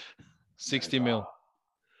extra 60 mil.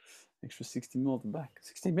 Extra 60 mil at the back.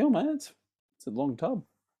 60 mil, man. It's a long tub.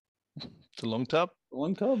 It's a long tub. A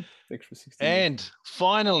long tub. Extra 60 mil. And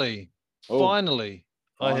finally, Oh, I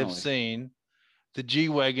have finally. seen the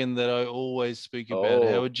G-Wagon that I always speak about.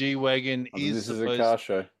 How Oh. a G-Wagon I mean, is this is a supposed car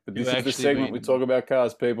show. But to this is the actually segment be- we talk about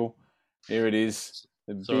cars, people. Here it is.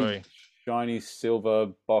 The Sorry. big, shiny silver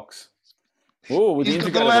box. Oh, with the He's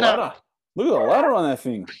got the integrated ladder. ladder. Look at the ladder on that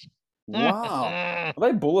thing. Wow. Are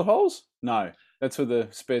they bullet holes? No. That's where the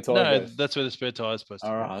spare tire No, goes. that's where the spare tire is supposed to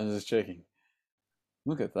All be. right, I was just checking.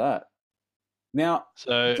 Look at that. Now,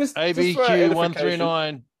 So Just for our ABQ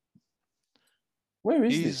 139, where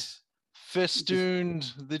is he's this? festooned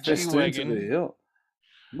the Festooned to the G-Wagon. hill.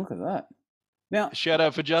 Look at that. Now, Shout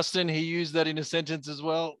out for Justin. He used that in a sentence as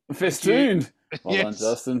well. festooned. Well done, Yes.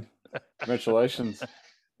 Justin. Congratulations.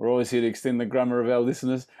 We're always here to extend the grammar of our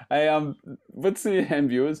listeners. Hey, what's the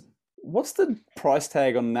viewers? What's the price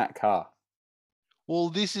tag on that car? Well,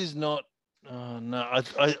 this is not. No,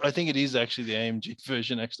 I think it is actually the AMG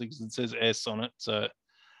version, actually, because it says S on it. So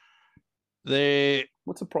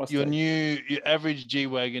What's the price your tag? your average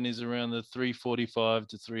G-Wagon is around the 345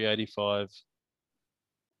 to 385,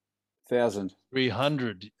 1,000.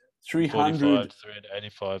 300 $300. to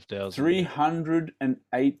 385,000.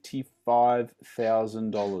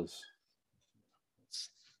 $385,000.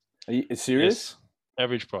 Are you serious? Yes,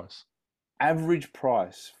 average price. Average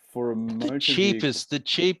price for a motor The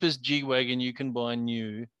cheapest G-Wagon you can buy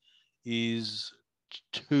new is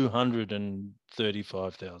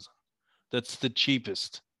 235,000. That's the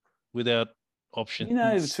cheapest without options. You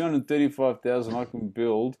know, for 235,000, I can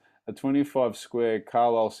build a 25 square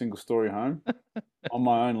Carlisle single story home on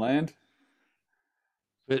my own land.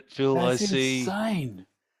 But Phil, That's I see insane.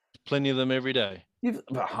 plenty of them every day.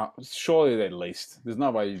 Surely they're leased. There's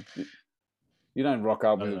no way you don't rock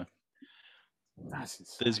up I with. don't know. That's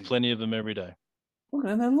insane. There's plenty of them every day. Look,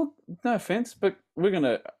 and they look. No offense, but we're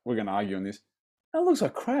gonna argue on this. That looks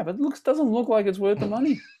like crap. It doesn't look like it's worth the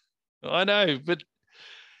money. I know, but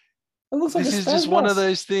It looks like this a is just one of Spaz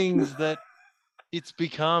those things that it's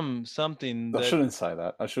become something bus. I that shouldn't say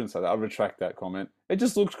that. I retract that comment. It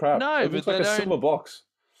just looks crap. No, it but looks like they a don't- silver box.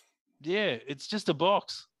 yeah, it's just a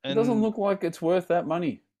box. It doesn't look like it's worth that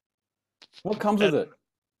money. What comes with and it?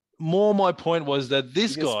 More my point was that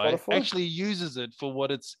this You get guy Spotify? actually uses it for what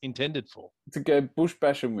it's intended for. To go bush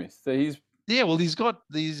bashing with. So Yeah, well, he's got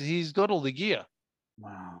all the gear.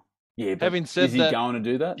 wow. Yeah, but having said is he that, going to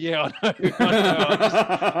do that? yeah, I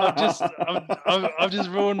know. I've just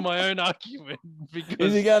ruined my own argument because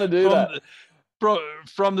Is he going to do that?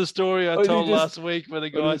 From the story I Or is he told just- last week where the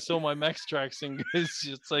guy saw my Max Tracks and goes,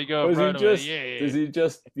 so you go, Or is he right just, yeah. does he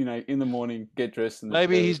just, in the morning get dressed in the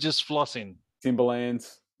Maybe pair he's of just flossing.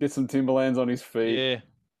 Timberlands, get some Timberlands on his feet, Yeah.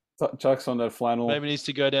 chucks on that flannel. Maybe needs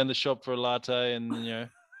to go down the shop for a latte and,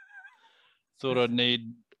 thought I'd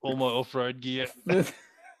need all my off-road gear.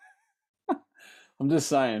 I'm just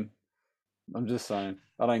saying. I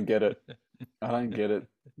don't get it.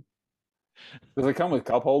 Does it come with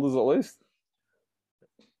cup holders at least?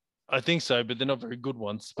 I think so, but they're not very good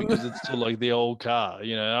ones because it's still like the old car.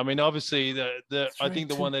 I mean, obviously I think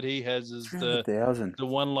the one that he has is the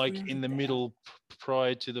one like in the middle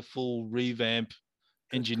prior to the full revamp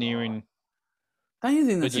engineering. Don't you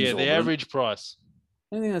think that's But yeah, exorbitant? the average price.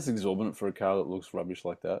 I think that's exorbitant for a car that looks rubbish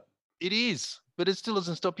like that. It is, but it still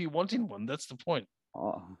doesn't stop you wanting one. That's the point.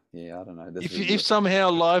 Oh, yeah, I don't know. If somehow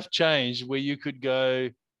life changed where you could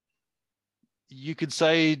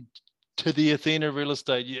say to the Athena real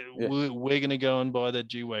estate, we're going to go and buy that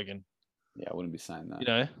G-Wagon. Yeah, I wouldn't be saying that.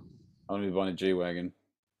 I wouldn't be buying a G-Wagon.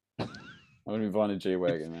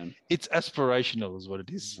 Man. It's aspirational is what it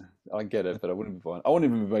is. I get it, but I wouldn't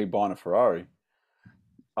even be buying a Ferrari.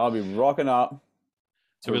 I'll be rocking up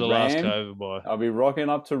to the last car ever buy. I'll be rocking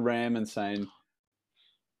up to Ram and saying,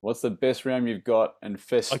 "What's the best Ram you've got?" And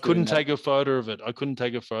I couldn't take a photo of it.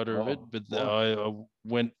 But I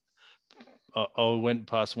went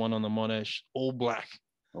past one on the Monash, all black,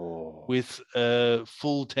 with a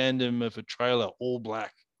full tandem of a trailer, all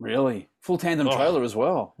black. Really? Full tandem trailer as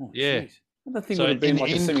well? Oh, yeah. That thing would have been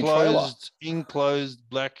like a semi-trailer. Enclosed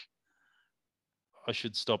black. I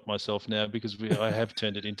should stop myself now because I have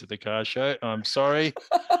turned it into the car show. I'm sorry.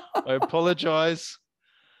 I apologize.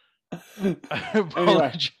 Anyway,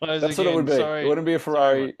 that's what it would be. Sorry. It wouldn't be a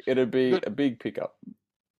Ferrari. It'd be a big pickup,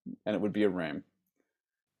 and it would be a Ram.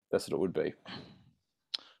 That's what it would be.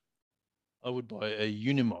 I would buy a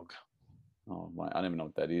Unimog. Oh my! I don't even know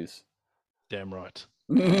what that is. Damn right.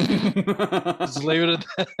 Just leave it at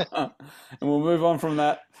that. And we'll move on from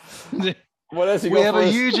that. What else you got? We have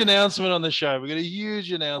a huge announcement on the show. We got a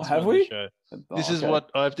huge announcement on the show. This is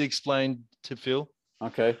what I have to explain to Phil.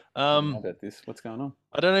 Okay. How about this? What's going on?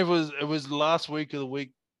 I don't know if it was last week or the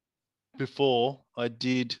week before. I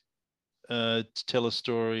did tell a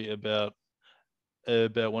story about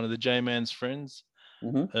one of the J-Man's friends,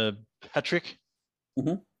 Patrick.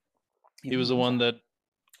 Mm-hmm. He was the one that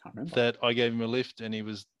I gave him a lift, and he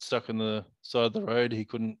was stuck on the side of the road. He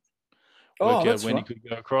couldn't work out when he could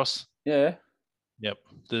go across. Yeah. Yep.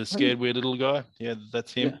 The scared weird little guy. Yeah,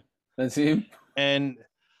 that's him. Yeah, that's him. And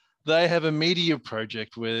they have a media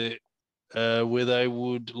project where they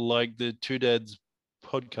would like the Two Dads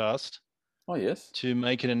podcast. Oh yes. To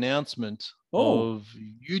make an announcement of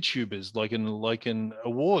YouTubers, like in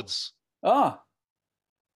awards.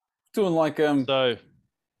 Doing like So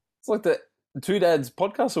it's like the Two Dads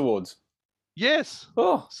podcast awards. Yes.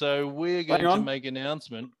 Oh. So we're going to make an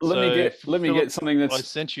announcement. Let me get something that's. I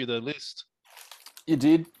sent you the list. You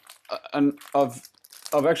did, and I've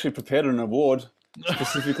actually prepared an award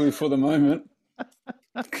specifically for the moment.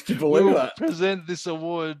 Could you believe that? Present this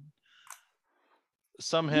award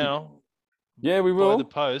somehow. Yeah, we will. By the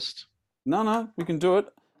post. No, we can do it.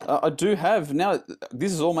 I do have now.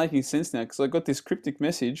 This is all making sense now because I got this cryptic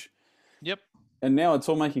message. Yep. And now it's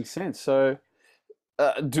all making sense. So.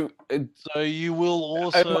 So you will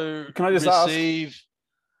also can I just ask?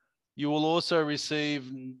 You will also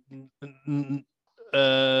receive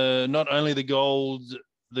not only the gold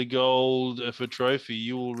for trophy.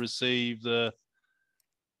 You will receive the.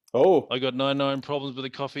 I got 99 problems, but the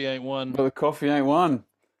coffee ain't one. But the coffee ain't one.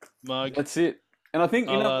 Mug. That's it. And I think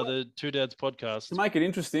the Two Dads podcast. To make it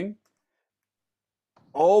interesting,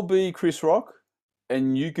 I'll be Chris Rock,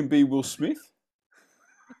 and you can be Will Smith.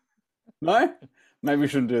 No. Maybe we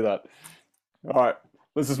shouldn't do that. All right,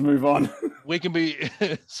 let's just move on. We can be.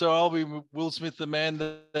 So I'll be Will Smith, the man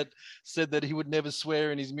that said that he would never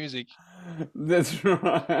swear in his music. That's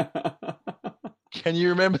right. Can you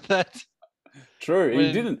remember that? True.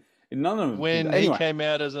 He didn't. None of them. When he came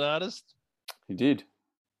out as an artist. He did.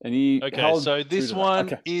 And he. Okay, so this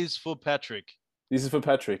one is for Patrick. This is for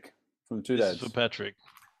Patrick from Two Dads. This is for Patrick.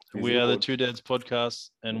 We are the Two Dads podcast,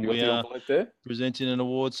 and we are presenting an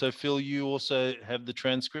award. So, Phil, you also have the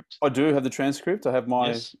transcript? I do have the transcript. I have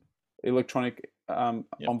my electronic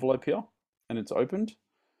envelope here, and it's opened.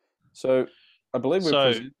 So, I believe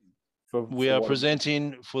we are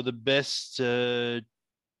presenting for the best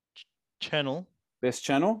channel. Best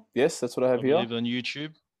channel? Yes, that's what I have here. I believe on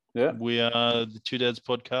YouTube. Yeah. We are the Two Dads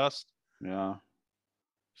podcast. Yeah.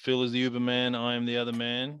 Phil is the Uber man. I am the other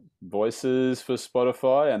man. Voices for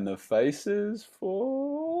Spotify and the faces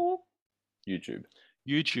for YouTube.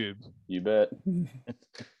 YouTube. You bet.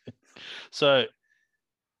 So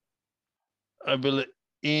I believe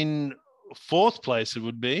in fourth place it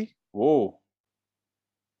would be. Whoa.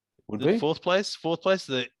 Would be? Fourth place? Fourth place,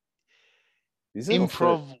 the Is it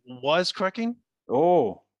improv wisecracking.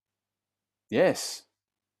 Oh. Yes.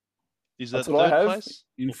 Is that That's what I third have place?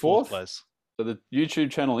 in or fourth place? So the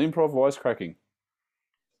YouTube channel Improv Wisecracking.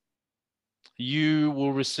 You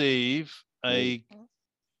will receive a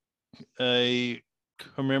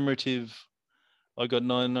commemorative. I got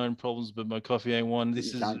 99 problems, but my coffee ain't one.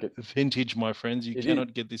 This is vintage, my friends. You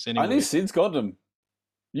cannot get this anywhere. Only Sid's got them.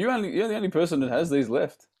 You're the only person that has these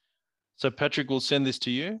left. So Patrick will send this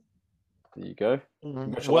to you. There you go.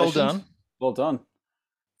 Well done. Well done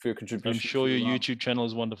for your contribution. I'm sure your YouTube channel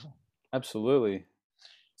is wonderful. Absolutely.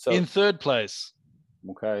 So in third place.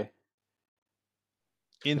 Okay.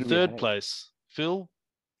 In third place, Phil.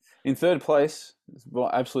 In third place, it's my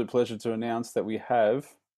absolute pleasure to announce that we have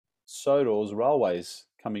Sodor's Railways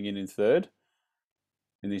coming in third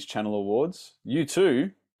in these channel awards. You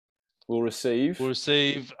too will receive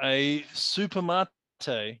a Super Mate,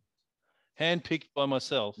 handpicked by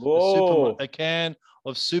myself. Whoa. A can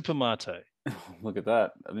of Super Mate. Look at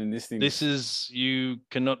that. I mean, you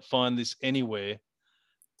cannot find this anywhere.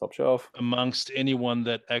 Top shelf. Amongst anyone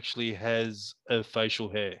that actually has a facial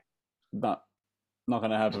hair. No, not going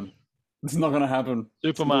to happen. It's not going to happen.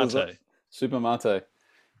 Super Mate. Super Mate.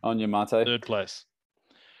 On your mate. Third place.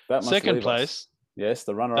 That must second leave place. Us. Yes,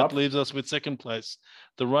 the runner-up. That leaves us with second place.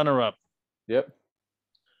 The runner-up. Yep.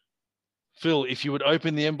 Phil, if you would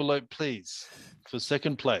open the envelope, please, for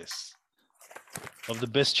second place of the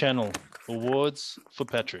Best Channel Awards for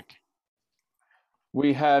Patrick.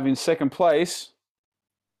 We have in second place,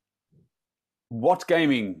 What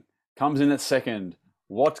Gaming comes in at second.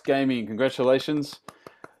 What Gaming, congratulations.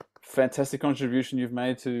 Fantastic contribution you've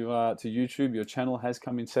made to YouTube. Your channel has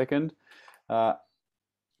come in second.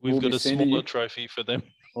 We've got a smaller trophy for them.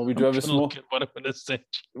 Well, we do have a small. What I'm going to send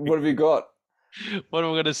you. What have you got? What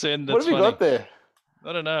am I going to send? What have you got there?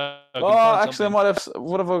 I don't know. Actually, I might have.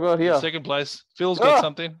 What have I got here? Second place. Phil's got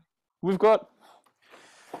something. We've got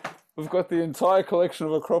the entire collection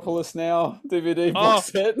of Acropolis Now DVD box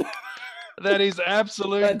set. That is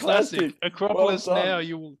absolute classic. Acropolis Now.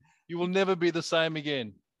 You will never be the same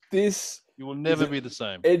again. You will never be the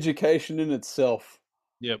same. Education in itself.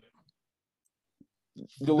 Yep.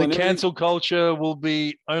 The cancel culture will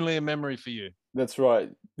be only a memory for you. That's right.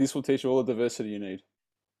 This will teach you all the diversity you need.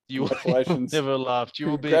 You will never laughed. You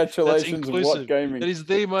will be. Congratulations, What Gaming. That is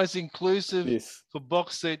the most inclusive for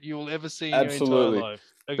box set you will ever see in your entire life.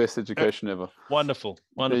 Best education ever. Wonderful.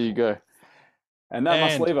 There you go. And that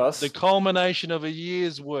must leave us the culmination of a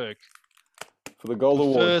year's work for the Gold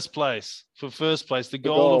Award. First place, the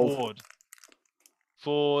Gold Award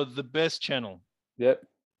for the Best Channel. Yep.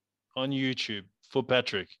 On YouTube for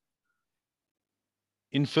Patrick.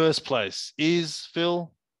 In first place is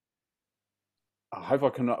Phil. I hope I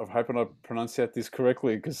pronounce this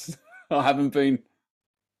correctly because I don't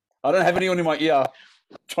have anyone in my ear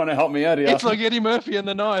trying to help me out here. It's like Eddie Murphy and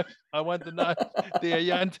the knife. I want the knife. The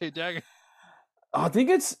Ayante dagger. I think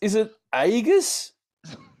is it Aegis?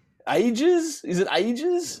 Ages? Is it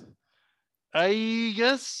Ages?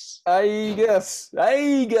 Aegis? Aegis.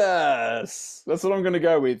 That's what I'm going to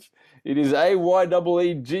go with. It is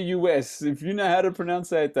Ayeegus. If you know how to pronounce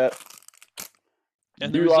that.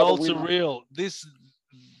 And the results are real. This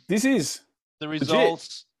is the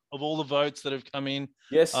results of all the votes that have come in.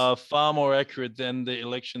 Yes, are far more accurate than the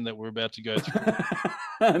election that we're about to go through.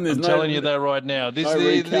 And I'm telling you that right now. No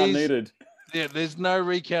recount needed. Yeah, there's no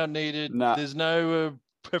recount needed. Nah. There's no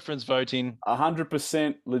preference voting.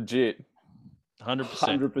 100% legit. 100%.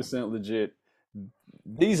 100% legit.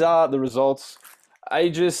 These are the results.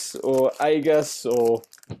 Aegis or Aegis or...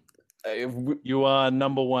 You are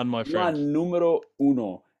number one, my friend. You are numero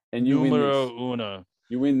uno. And you win this.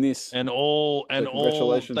 You win this. And all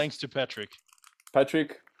thanks to Patrick.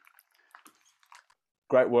 Patrick,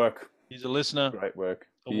 great work. He's a listener. Great work.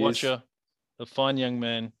 A watcher. A fine young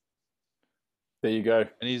man. There you go.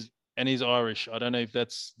 And he's Irish. I don't know if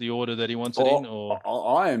that's the order that he wants it in, or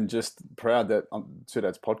I am just proud that on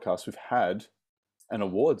Sudad's podcast we've had an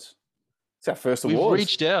awards. It's our first awards. We've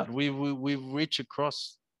reached out. We've reached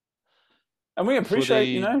across. And we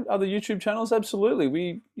appreciate, other YouTube channels.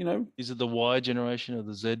 Absolutely. Is it the Y generation or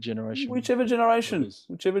the Z generation? Whichever generation.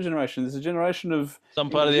 There's a generation of some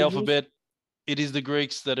part of the alphabet. It is the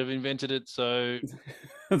Greeks that have invented it. So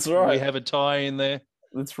that's right. We have a tie in there.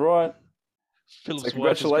 That's right. Philip's So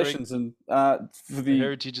wife is Greek. congratulations, and for The the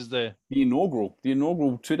heritage is there. inaugural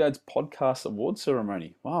Two Dads podcast award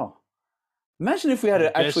ceremony. Wow! Imagine if we had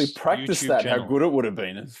to actually Best practice YouTube that. channel. How good it would have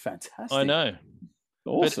been. It's fantastic. I know.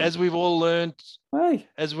 Awesome. But as we've all learned, hey,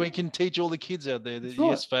 as we can teach all the kids out there, that That's right.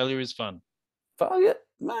 yes, failure is fun. failure,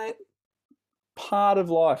 mate, part of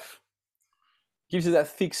life. Gives you that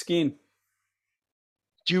thick skin.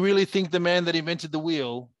 Do you really think the man that invented the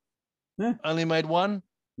wheel only made one?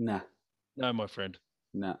 Nah, No, my friend.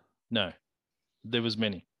 nah. No. There was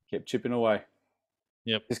many. Kept chipping away.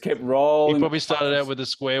 Yep. Just kept rolling. He probably started out with a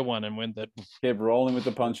square one and went that. Kept rolling with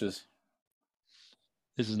the punches.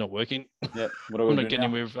 This is not working. Yep. What are we I'm not doing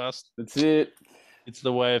getting now? very fast. That's it. It's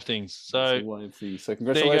the way of things. So That's the way of things. So there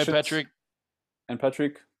congratulations, you go, Patrick. And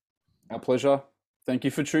Patrick, our pleasure. Thank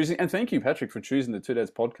you for choosing, and thank you, Patrick, for choosing the Two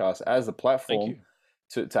Dads podcast as the platform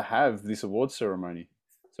to have this award ceremony.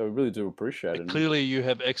 So we really do appreciate it. Clearly, you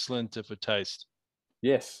have excellent for taste.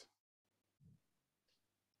 Yes.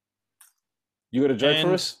 You got a joke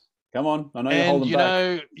for us? Come on. I know you're holding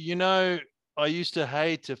back. You know, I used to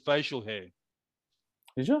hate facial hair.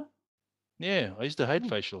 Did you? Yeah, I used to hate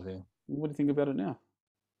facial hair. What do you think about it now?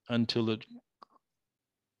 Until it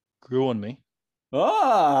grew on me.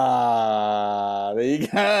 Ah, there you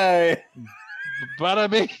go. Bada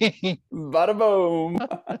bing. Bada boom.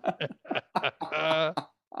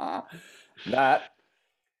 That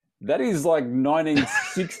is like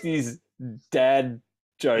 1960s dad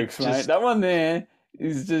jokes, mate. That one there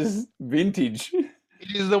is just vintage. It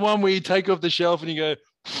is the one where you take off the shelf and you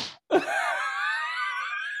go,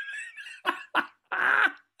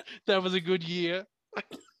 that was a good year.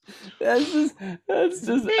 That's just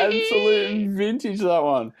absolute vintage, that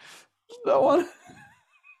one. That one.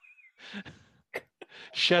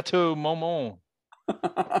 Chateau Marmont.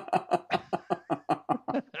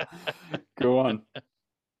 Go on.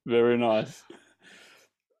 Very nice.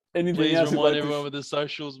 Anything Please else remind everyone with the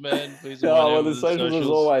socials, man. Please remind well, everyone the with socials as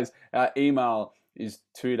always. Our email is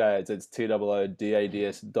twodads. It's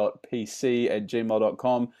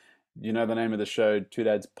TOODADS.pc@gmail.com. You know the name of the show, Two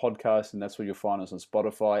Dads Podcast, and that's where you'll find us on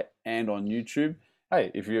Spotify and on YouTube.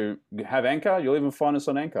 Hey, if you have Anchor, you'll even find us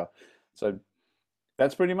on Anchor. So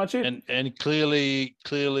that's pretty much it. And clearly,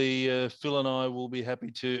 Phil and I will be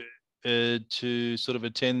happy to sort of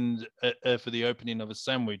attend for the opening of a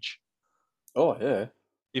sandwich. Oh yeah,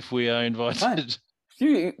 if we are invited.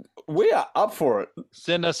 Hey, we are up for it.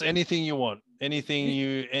 Send us anything you want. Anything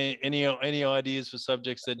any ideas for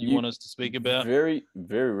subjects that you want us to speak about? Very,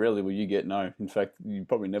 very rarely will you get no. In fact, you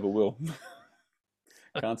probably never will.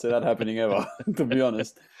 Can't see that happening ever, to be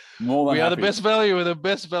honest. More than we are the best value. We're the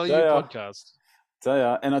best value podcast.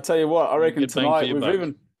 And I tell you what, I reckon tonight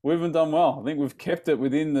we've even done well. I think we've kept it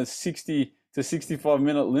within the 60 to 65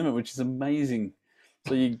 minute limit, which is amazing.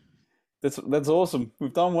 So that's awesome.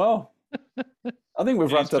 We've done well. I think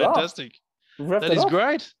we've wrapped it up. Fantastic. We've wrapped that it is up,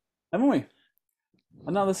 great. haven't we?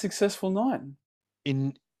 Another successful night.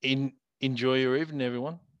 Enjoy your evening,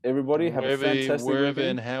 everyone. Everybody have a fantastic wherever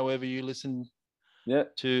weekend. and however you listen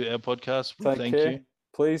to our podcast. Thank you.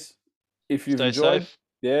 Please, if you've enjoyed, safe.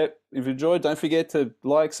 If you've enjoyed, don't forget to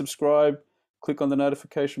like, subscribe, click on the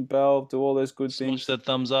notification bell, do all those good things. Smash that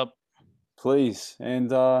thumbs up. Please. And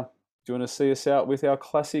do you want to see us out with our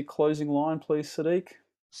classic closing line, please, Sadiq?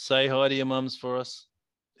 Say hi to your mums for us,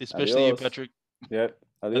 especially you, Patrick. Yep.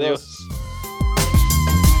 Adios.